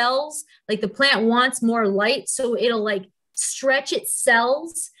cells, like the plant wants more light, so it'll like stretch its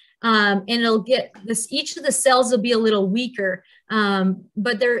cells, and it'll get this. Each of the cells will be a little weaker,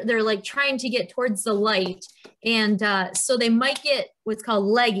 but they're like trying to get towards the light, and so they might get what's called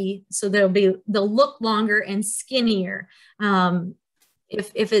leggy. So they'll look longer and skinnier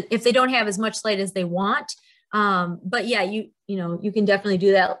if they don't have as much light as they want. But yeah, you can definitely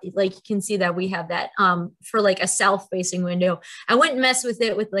do that. Like you can see that we have that for like a south facing window. I wouldn't mess with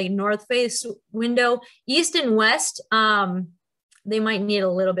it with like north face window. East and west, they might need a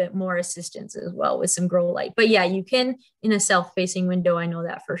little bit more assistance as well with some grow light. But yeah, you can in a south facing window. I know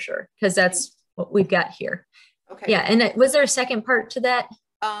that for sure, because that's what we've got here. Okay. Yeah. And was there a second part to that?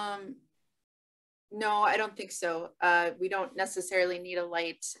 No, I don't think so. We don't necessarily need a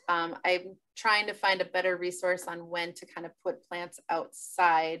light. I'm trying to find a better resource on when to kind of put plants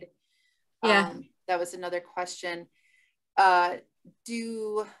outside. Yeah. That was another question. Does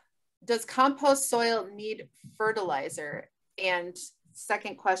compost soil need fertilizer? And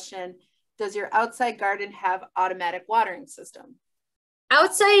second question, does your outside garden have automatic watering system?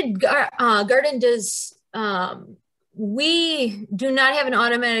 Outside garden does, we do not have an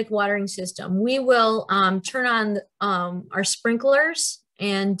automatic watering system. We will turn on our sprinklers,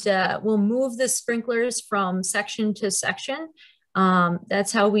 and we'll move the sprinklers from section to section.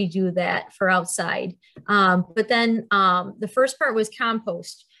 That's how we do that for outside. But then the first part was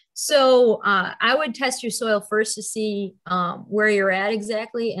compost. So I would test your soil first to see where you're at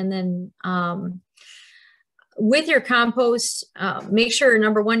exactly. And then with your compost, make sure,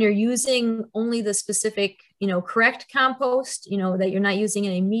 number one, you're using only the specific, correct compost, that you're not using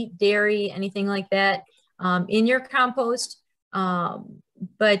any meat, dairy, anything like that in your compost.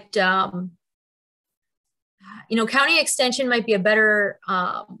 But County Extension might be a better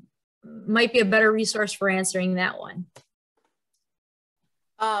resource for answering that one.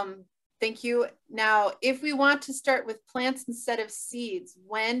 Thank you. Now, if we want to start with plants instead of seeds,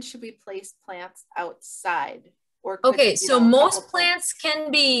 when should we place plants outside? Okay, so most plants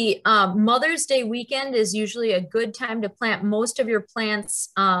can be, Mother's Day weekend is usually a good time to plant most of your plants,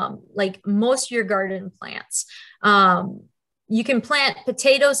 like most of your garden plants. you can plant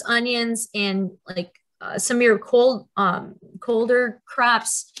potatoes, onions, and like some of your colder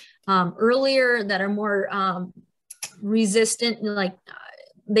crops earlier that are more resistant, like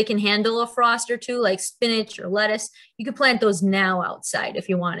they can handle a frost or two, like spinach or lettuce. You could plant those now outside if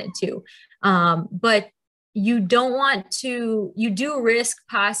you wanted to. But you don't want to, you do risk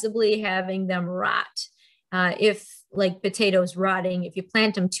possibly having them rot if like potatoes rotting, if you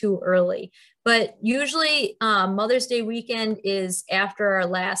plant them too early. But usually Mother's Day weekend is after our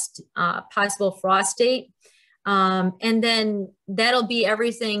last possible frost date. And then that'll be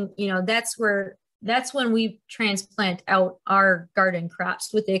everything, you know, that's when we transplant out our garden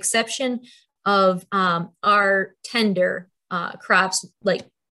crops, with the exception of our tender crops like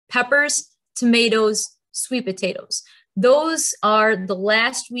peppers, tomatoes, sweet potatoes. Those are the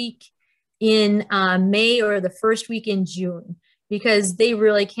last week in May or the first week in June, because they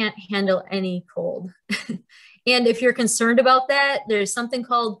really can't handle any cold. And if you're concerned about that, there's something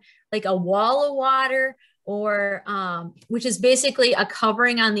called like a wall of water, or which is basically a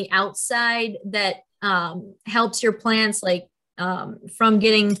covering on the outside that helps your plants like from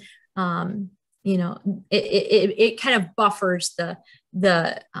getting, you know, it kind of buffers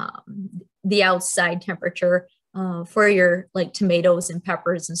the outside temperature for your like tomatoes and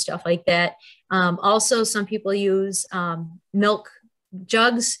peppers and stuff like that. Also, some people use milk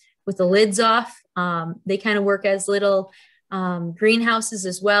jugs with the lids off. They kind of work as little greenhouses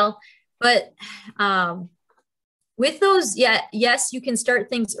as well. But with those, yeah, yes, you can start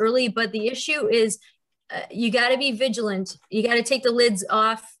things early, but the issue is you got to be vigilant. You got to take the lids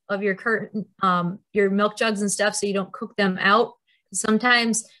off of your curtain, your milk jugs and stuff, so you don't cook them out.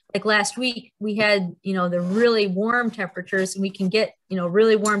 Sometimes, like last week, we had, you know, the really warm temperatures, and we can get, you know,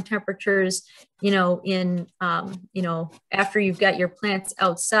 really warm temperatures, you know, in, you know, after you've got your plants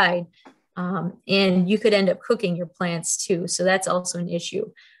outside, and you could end up cooking your plants too. So that's also an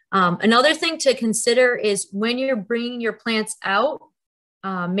issue. Another thing to consider is when you're bringing your plants out,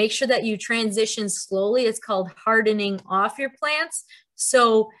 make sure that you transition slowly. It's called hardening off your plants.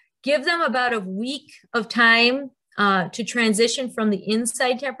 So give them about a week of time to transition from the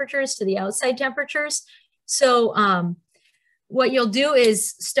inside temperatures to the outside temperatures. So what you'll do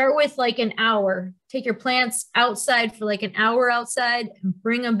is start with like an hour, take your plants outside for like an hour outside and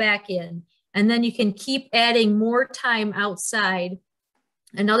bring them back in. And then you can keep adding more time outside.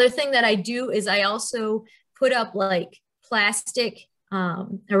 Another thing that I do is I also put up like plastic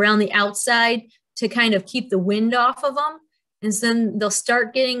around the outside to kind of keep the wind off of them. And then they'll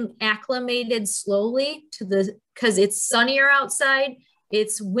start getting acclimated slowly to because it's sunnier outside,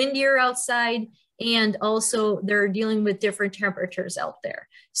 it's windier outside, and also they're dealing with different temperatures out there.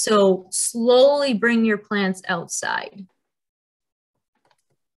 So slowly bring your plants outside.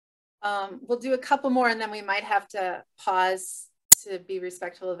 We'll do a couple more, and then we might have to pause to be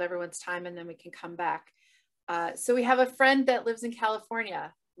respectful of everyone's time, and then we can come back. So we have a friend that lives in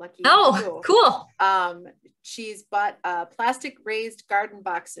California. Lucky. Oh, cool. She's bought plastic raised garden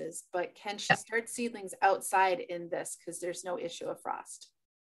boxes, but can she start seedlings outside in this? Because there's no issue of frost.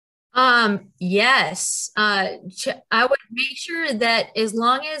 Yes. I would make sure that as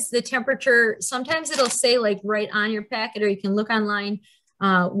long as the temperature, sometimes it'll say like right on your packet, or you can look online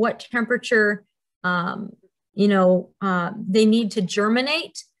what temperature you know, they need to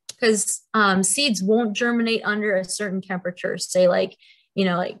germinate, because seeds won't germinate under a certain temperature, say like, you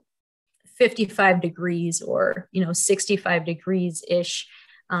know, like 55 degrees or, you know, 65 degrees ish.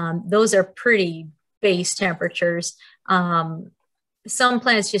 Those are pretty base temperatures. Some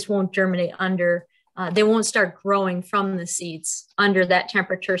plants just won't germinate under, they won't start growing from the seeds under that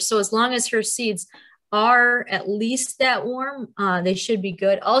temperature. So as long as her seeds are at least that warm, they should be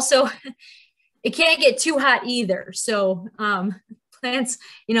good. Also, it can't get too hot either. So plants,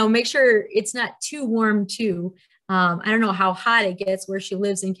 you know, make sure it's not too warm too. I don't know how hot it gets where she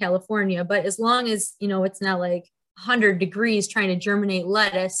lives in California, but as long as, you know, it's not like 100 degrees trying to germinate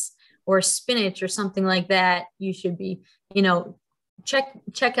lettuce or spinach or something like that, you should be, you know,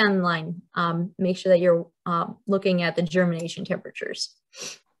 check online, make sure that you're looking at the germination temperatures.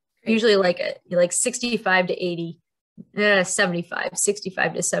 Great. Usually like 65 to 80,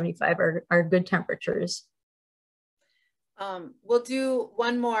 65 to 75 are good temperatures. We'll do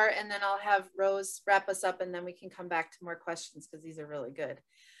one more, and then I'll have Rose wrap us up, and then we can come back to more questions because these are really good.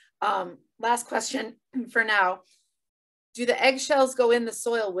 Last question for now. Do the eggshells go in the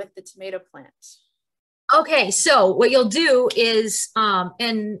soil with the tomato plant? Okay, so what you'll do is,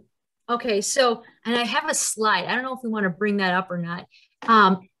 and I have a slide. I don't know if we want to bring that up or not.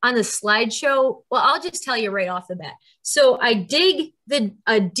 On the slideshow, well, I'll just tell you right off the bat. So I dig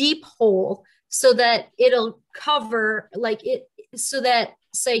a deep hole so that it'll cover like it, so that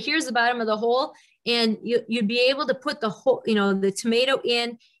say here's the bottom of the hole, and you'd be able to put the whole, you know, the tomato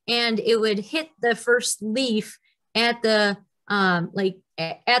in, and it would hit the first leaf at the like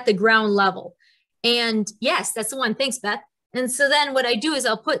at the ground level. And yes, that's the one. Thanks, Beth. And so then what I do is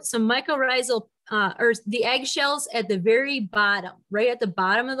I'll put some mycorrhizal or the eggshells at the very bottom, right at the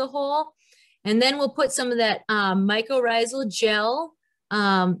bottom of the hole. And then we'll put some of that mycorrhizal gel,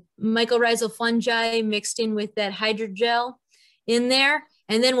 mycorrhizal fungi mixed in with that hydrogel in there.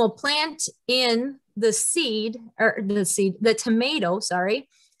 And then we'll plant in the the tomato, sorry,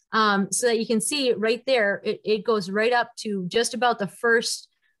 so that you can see right there, it goes right up to just about the first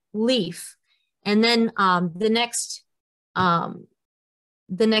leaf. And then the next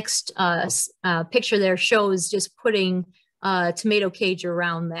picture there shows just putting a tomato cage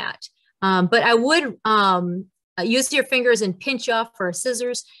around that. But I would use your fingers and pinch off or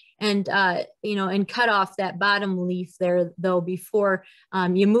scissors and, you know, and cut off that bottom leaf there though before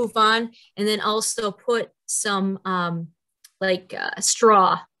you move on. And then also put some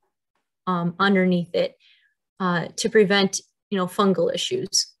straw underneath it to prevent, you know, fungal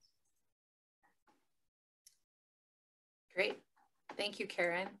issues. Great. Thank you,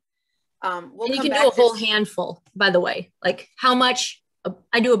 Karen. And you can do a whole handful, by the way. Like how much?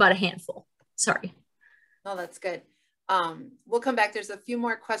 I do about a handful. Sorry. No, that's good. We'll come back. There's a few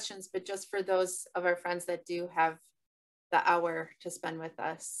more questions, but just for those of our friends that do have the hour to spend with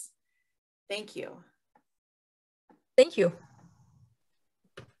us. Thank you. Thank you.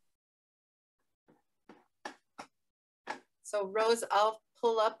 So Rose, I'll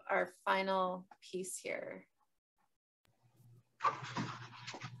pull up our final piece here.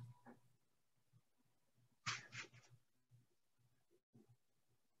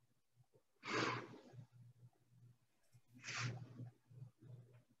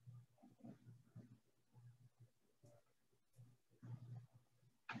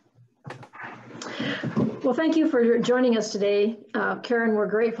 Well, thank you for joining us today. Karen, we're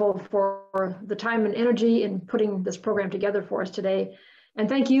grateful for the time and energy in putting this program together for us today. And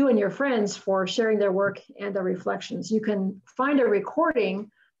thank you and your friends for sharing their work and their reflections. You can find a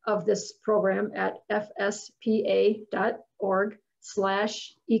recording of this program at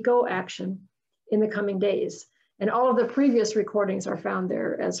fspa.org/ecoaction in the coming days. And all of the previous recordings are found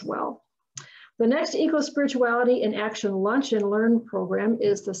there as well. The next Ecospirituality in Action Lunch and Learn program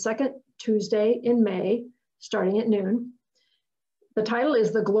is the second Tuesday in May, starting at noon. The title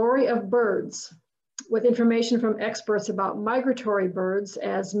is The Glory of Birds, with information from experts about migratory birds,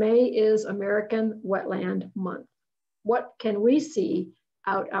 as May is American Wetland Month. What can we see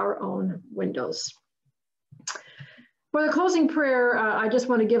out our own windows? For the closing prayer, I just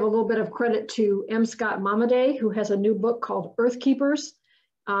want to give a little bit of credit to M. Scott Momaday, who has a new book called Earth Keepers.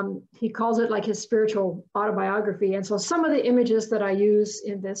 He calls it like his spiritual autobiography. And so some of the images that I use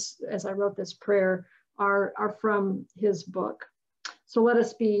in this, as I wrote this prayer, are from his book. So let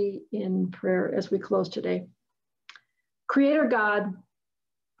us be in prayer as we close today. Creator God,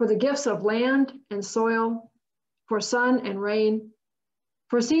 for the gifts of land and soil, for sun and rain,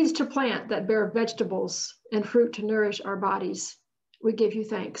 for seeds to plant that bear vegetables and fruit to nourish our bodies, we give you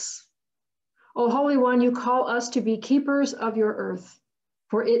thanks. O Holy One, you call us to be keepers of your earth,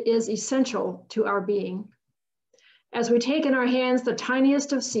 for it is essential to our being. As we take in our hands the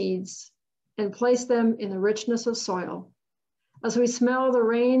tiniest of seeds and place them in the richness of soil, as we smell the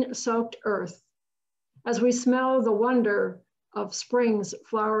rain-soaked earth, as we smell the wonder of spring's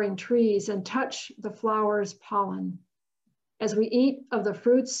flowering trees and touch the flowers' pollen, as we eat of the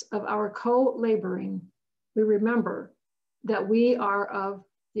fruits of our co-laboring, we remember that we are of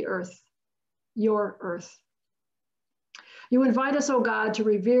the earth, your earth. You invite us, O God, to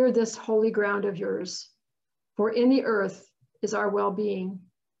revere this holy ground of yours, for in the earth is our well-being.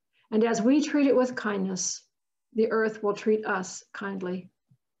 And as we treat it with kindness, the earth will treat us kindly.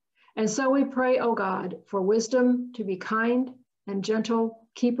 And so we pray, O God, for wisdom to be kind and gentle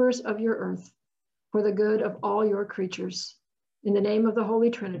keepers of your earth, for the good of all your creatures. In the name of the Holy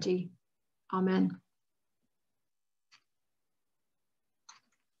Trinity, amen.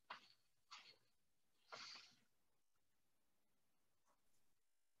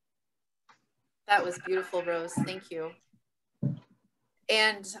 That was beautiful, Rose. Thank you.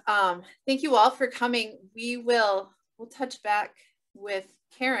 And thank you all for coming. We'll touch back with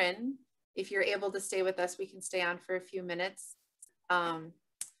Karen. If you're able to stay with us, we can stay on for a few minutes.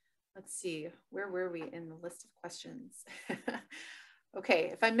 Let's see, where were we in the list of questions? Okay,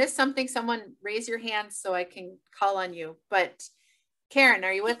 if I missed something, someone raise your hand so I can call on you. But Karen,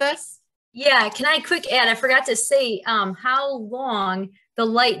 are you with us? Yeah, can I quick add? I forgot to say how long the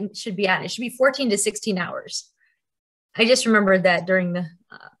light should be on. It should be 14 to 16 hours. I just remembered that during the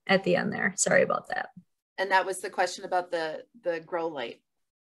at the end there. Sorry about that. And that was the question about the grow light.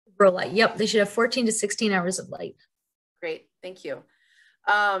 Grow light. Yep, they should have 14 to 16 hours of light. Great, thank you.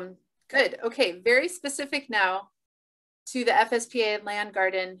 Good. Okay, very specific now to the FSPA land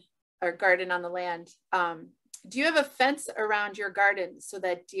garden or garden on the land. Do you have a fence around your garden so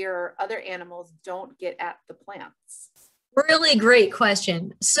that deer or other animals don't get at the plants? Really great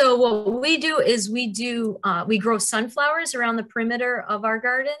question. So what we do is we grow sunflowers around the perimeter of our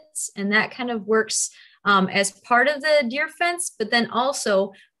gardens, and that kind of works as part of the deer fence. But then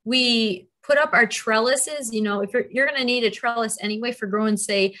also we put up our trellises. You know, if you're going to need a trellis anyway for growing,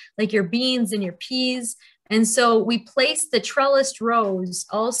 say, like your beans and your peas. And so we place the trellised rows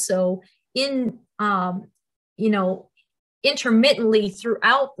also in, you know, intermittently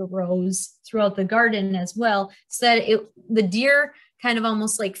throughout the rows, throughout the garden as well, so that the deer kind of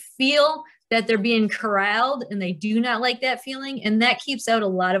almost like feel that they're being corralled, and they do not like that feeling. And that keeps out a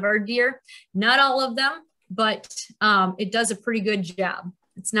lot of our deer, not all of them, but it does a pretty good job.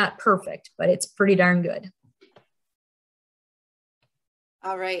 It's not perfect, but it's pretty darn good.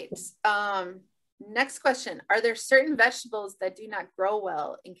 All right. Next question. Are there certain vegetables that do not grow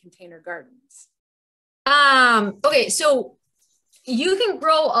well in container gardens? Okay, so you can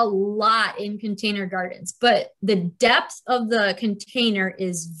grow a lot in container gardens, but the depth of the container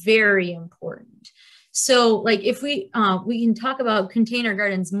is very important. So like if we can talk about container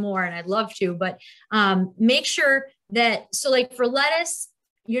gardens more, and I'd love to, but make sure that, so like for lettuce,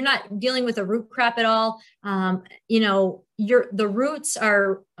 you're not dealing with a root crop at all. You know, the roots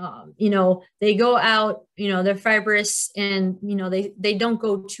are, you know, they go out, you know, they're fibrous, and, you know, they don't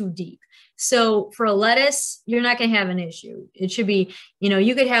go too deep. So for a lettuce, you're not going to have an issue. It should be, you know,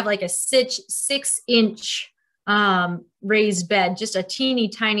 you could have like a 6-inch raised bed, just a teeny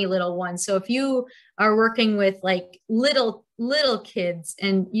tiny little one. So if you are working with like little kids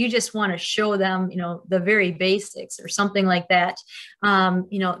and you just want to show them, you know, the very basics or something like that,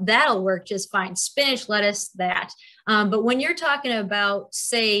 you know, that'll work just fine. Spinach, lettuce, that. But when you're talking about,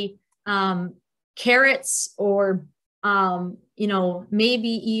 say, carrots or, you know, maybe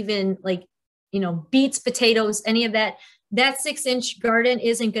even like, you know, beets, potatoes, any of that, that 6-inch garden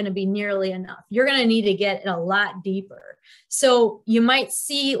isn't going to be nearly enough. You're going to need to get a lot deeper. So you might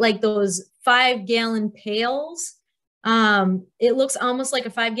see like those 5-gallon pails. It looks almost like a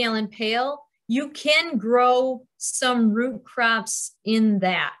 5-gallon pail. You can grow some root crops in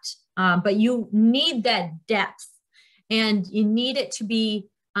that, but you need that depth, and you need it to be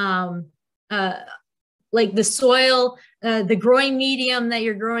like the soil, the growing medium that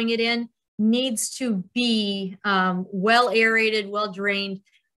you're growing it in needs to be well aerated, well drained,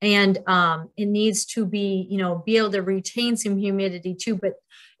 and it needs to be, you know, be able to retain some humidity too. But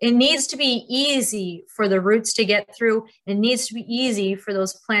it needs to be easy for the roots to get through. It needs to be easy for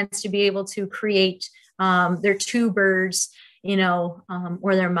those plants to be able to create their tubers, you know,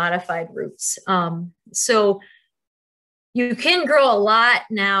 or their modified roots. So you can grow a lot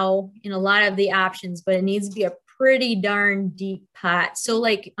now in a lot of the options, but it needs to be a pretty darn deep pot. So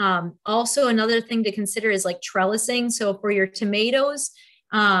like also another thing to consider is like trellising. So for your tomatoes,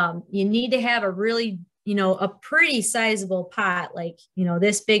 you need to have a really, you know, a pretty sizable pot, like, you know,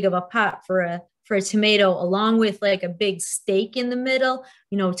 this big of a pot for a tomato, along with like a big stake in the middle,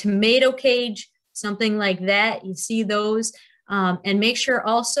 you know, tomato cage, something like that. You see those, and make sure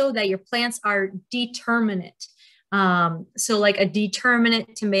also that your plants are determinate. So like a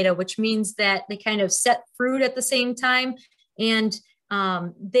determinate tomato, which means that they kind of set fruit at the same time, and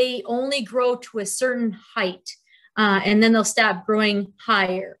they only grow to a certain height, and then they'll stop growing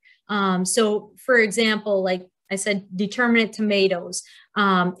higher. So for example, like I said, determinate tomatoes.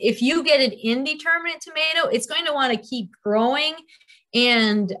 If you get an indeterminate tomato, it's going to want to keep growing.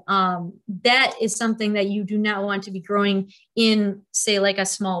 And that is something that you do not want to be growing in, say, like a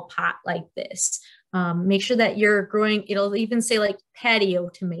small pot like this. Make sure that you're growing, it'll even say like patio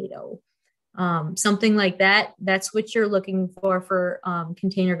tomato, something like that. That's what you're looking for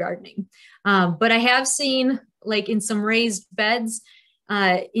container gardening. But I have seen like in some raised beds,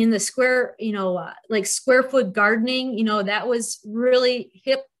 in the square, you know, like square foot gardening, you know, that was really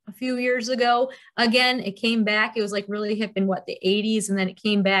hip a few years ago. Again, it came back. It was like really hip in what, the 80s. And then it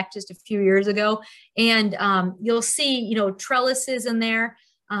came back just a few years ago. And you'll see, you know, trellises in there.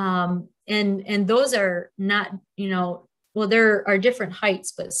 And those are not, you know, well, there are different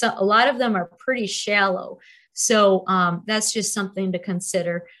heights, but a lot of them are pretty shallow. So that's just something to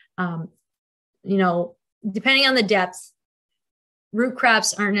consider, you know, depending on the depth. root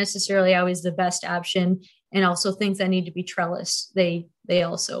crops aren't necessarily always the best option. And also things that need to be trellised, they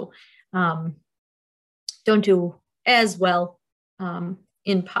also don't do as well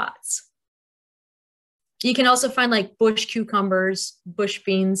in pots. You can also find like bush cucumbers, bush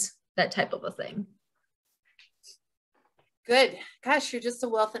beans, that type of a thing. Good. Gosh, you're just a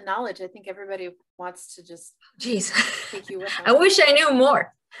wealth of knowledge. I think everybody wants to just take you with them. I wish I knew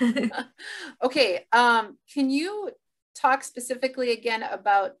more. Okay. Can you talk specifically again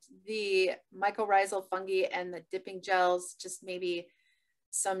about the mycorrhizal fungi and the dipping gels? Just maybe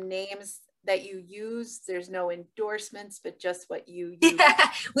some names that you use. There's no endorsements, but just what you use.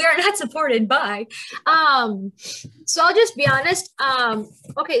 Yeah, we are not supported by. So I'll just be honest.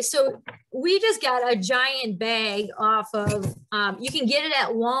 Okay, so we just got a giant bag off of, you can get it at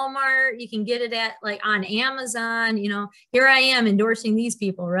Walmart. You can get it at like on Amazon, you know, here I am endorsing these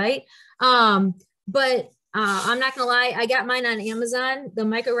people, right? But I'm not gonna lie, I got mine on Amazon, the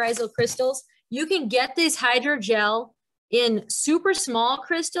mycorrhizal crystals. You can get this hydrogel in super small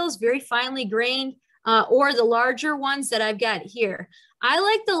crystals, very finely grained, or the larger ones that I've got here. I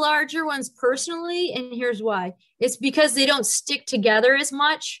like the larger ones personally, and here's why. It's because they don't stick together as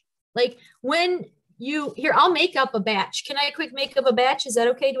much. Like when you, here, I'll make up a batch. Can I quick make up a batch? Is that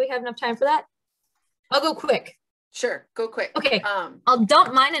okay? Do we have enough time for that? I'll go quick. Sure, go quick. Okay, I'll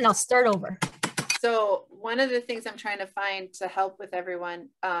dump mine and I'll start over. So one of the things I'm trying to find to help with everyone,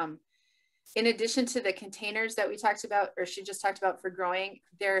 in addition to the containers that we talked about, or she just talked about for growing,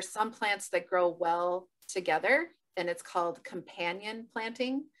 there are some plants that grow well together, and it's called companion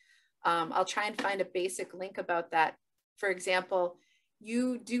planting. I'll try and find a basic link about that. For example,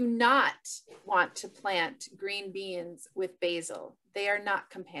 you do not want to plant green beans with basil. They are not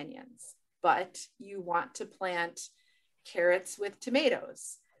companions, but you want to plant carrots with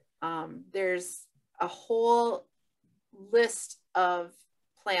tomatoes. There's a whole list of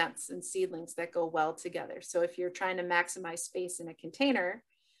plants and seedlings that go well together. So if you're trying to maximize space in a container,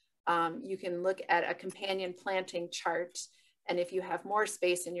 you can look at a companion planting chart. And if you have more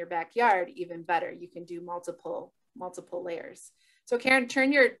space in your backyard, even better, you can do multiple layers. So Karen,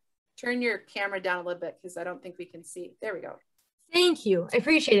 turn your camera down a little bit because I don't think we can see. There we go. Thank you. I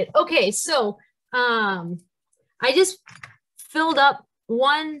appreciate it. Okay, so I just filled up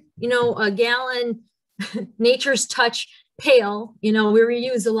one, a gallon Nature's Touch pail. We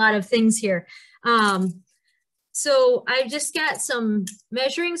reuse a lot of things here. So I just got some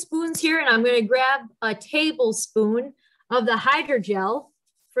measuring spoons here, and I'm going to grab a tablespoon of the hydrogel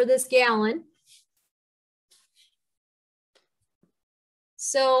for this gallon.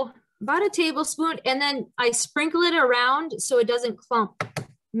 So about a tablespoon, and then I sprinkle it around so it doesn't clump.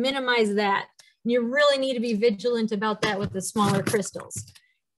 Minimize that. You really need to be vigilant about that with the smaller crystals.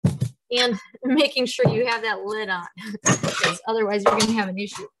 And making sure you have that lid on, because otherwise you're going to have an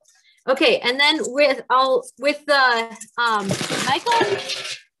issue. Okay, and then with the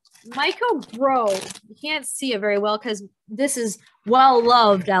Myco Grow, you can't see it very well because this is well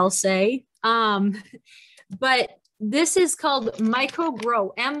loved, I'll say. But this is called Myco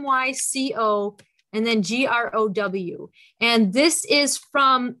Grow, MYCO, and then GROW. And this is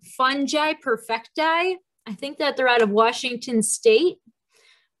from Fungi Perfecti. I think that they're out of Washington State.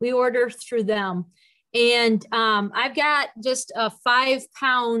 We order through them. And I've got just a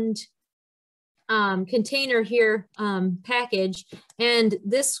 5-pound container here, package. And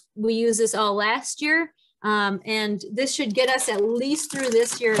we used this all last year. And this should get us at least through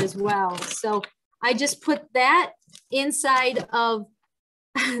this year as well. So I just put that inside of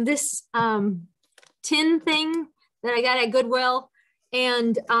this tin thing that I got at Goodwill.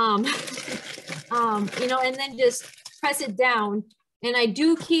 And, and then just press it down. And I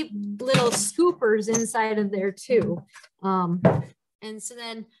do keep little scoopers inside of there too. And so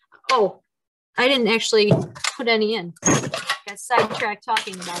then, oh, I didn't actually put any in. Got sidetracked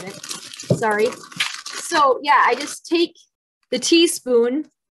talking about it. Sorry. So yeah, I just take the teaspoon.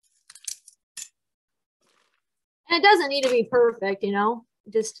 And it doesn't need to be perfect,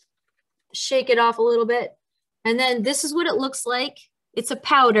 just shake it off a little bit. And then this is what it looks like. It's a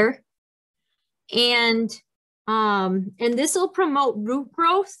powder. And this will promote root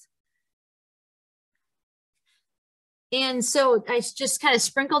growth. And so I just kind of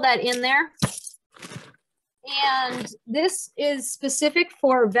sprinkle that in there. And this is specific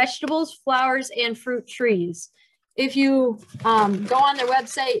for vegetables, flowers, and fruit trees. If you go on their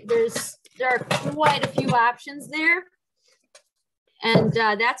website, there are quite a few options there. And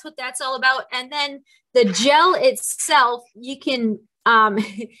that's what that's all about. And then the gel itself, you can,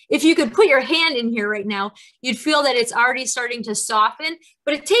 if you could put your hand in here right now, you'd feel that it's already starting to soften,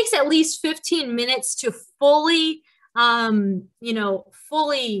 but it takes at least 15 minutes to fully you know,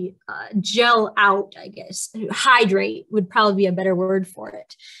 fully gel out, I guess. Hydrate would probably be a better word for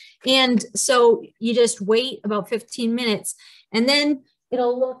it. And so you just wait about 15 minutes and then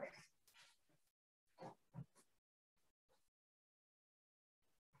it'll look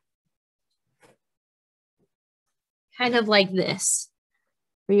kind of like this,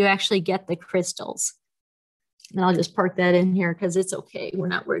 where you actually get the crystals. And I'll just park that in here because it's okay. We're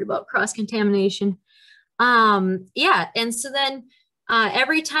not worried about cross-contamination. Yeah, and so then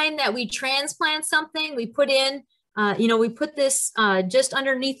every time that we transplant something, we put in, you know, we put this just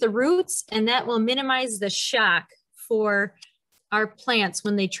underneath the roots, and that will minimize the shock for our plants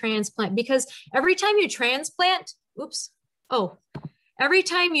when they transplant. Because every time you transplant, every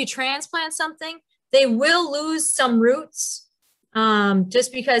time you transplant something, they will lose some roots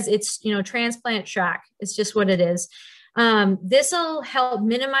just because it's, you know, transplant shock. It's just what it is. This will help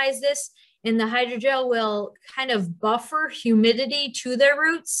minimize this, and the hydrogel will kind of buffer humidity to their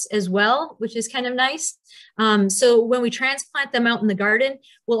roots as well, which is kind of nice. So when we transplant them out in the garden,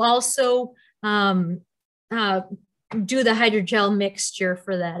 we'll also do the hydrogel mixture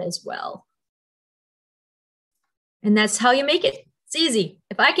for that as well. And that's how you make it. It's easy.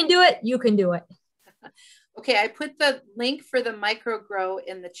 If I can do it, you can do it. Okay, I put the link for the micro grow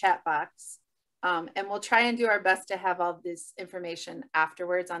in the chat box, and we'll try and do our best to have all this information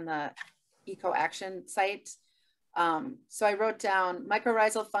afterwards on the Eco Action site. So I wrote down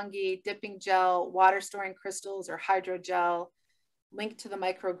mycorrhizal fungi, dipping gel, water storing crystals or hydrogel, link to the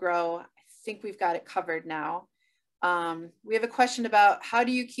micro grow. I think we've got it covered now. We have a question about how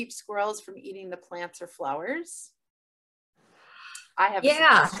do you keep squirrels from eating the plants or flowers? I have a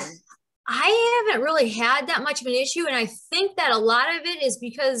suggestion. I haven't really had that much of an issue. And I think that a lot of it is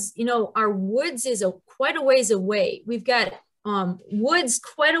because, you know, our woods is quite a ways away. We've got woods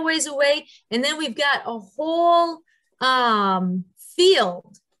quite a ways away. And then we've got a whole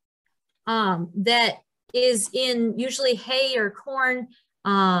field that is in usually hay or corn,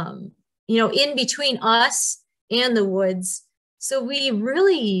 you know, in between us and the woods. So we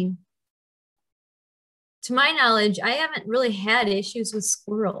really, to my knowledge, I haven't really had issues with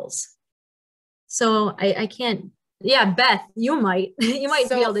squirrels. So I can't, yeah, Beth, you might, you might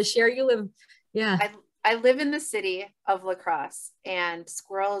be able to share. You live, yeah. I live in the city of La Crosse, and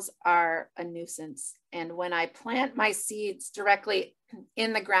squirrels are a nuisance. And when I plant my seeds directly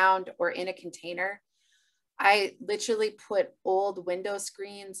in the ground or in a container, I literally put old window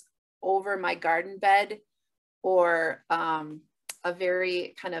screens over my garden bed, or a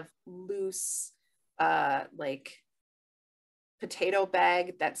very kind of loose, like potato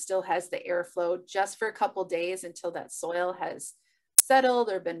bag that still has the airflow, just for a couple days until that soil has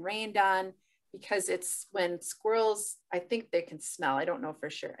settled or been rained on. Because it's when squirrels, I think they can smell, I don't know for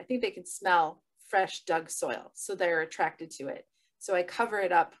sure, I think they can smell fresh dug soil, so they're attracted to it. So I cover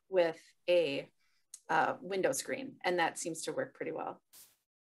it up with a window screen, and that seems to work pretty well.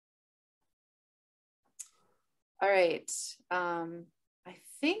 All right, I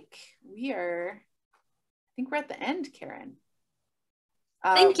think we're at the end, Karen.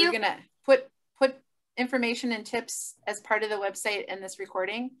 Thank you. We're gonna put information and tips as part of the website in this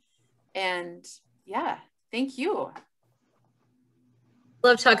recording. And yeah, thank you.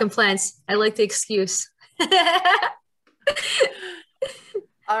 Love talking plants. I like the excuse. All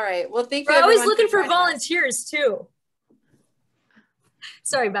right. Well, thank you. We're always looking for volunteers too.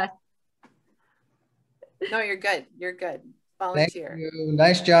 Sorry, Beth. No, you're good. You're good. Volunteer. Thank you.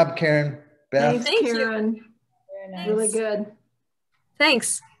 Nice job, Karen. Beth. Thanks, Karen. Very nice. Really good.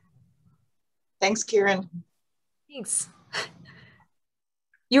 Thanks. Thanks, Karen. Thanks.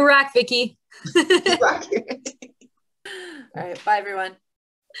 You rock, Vicki. You rock. All right. Bye, everyone.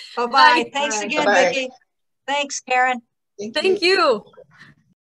 Bye-bye. Bye. Thanks Bye. again, Bye-bye. Vicki. Thanks, Karen. Thank you.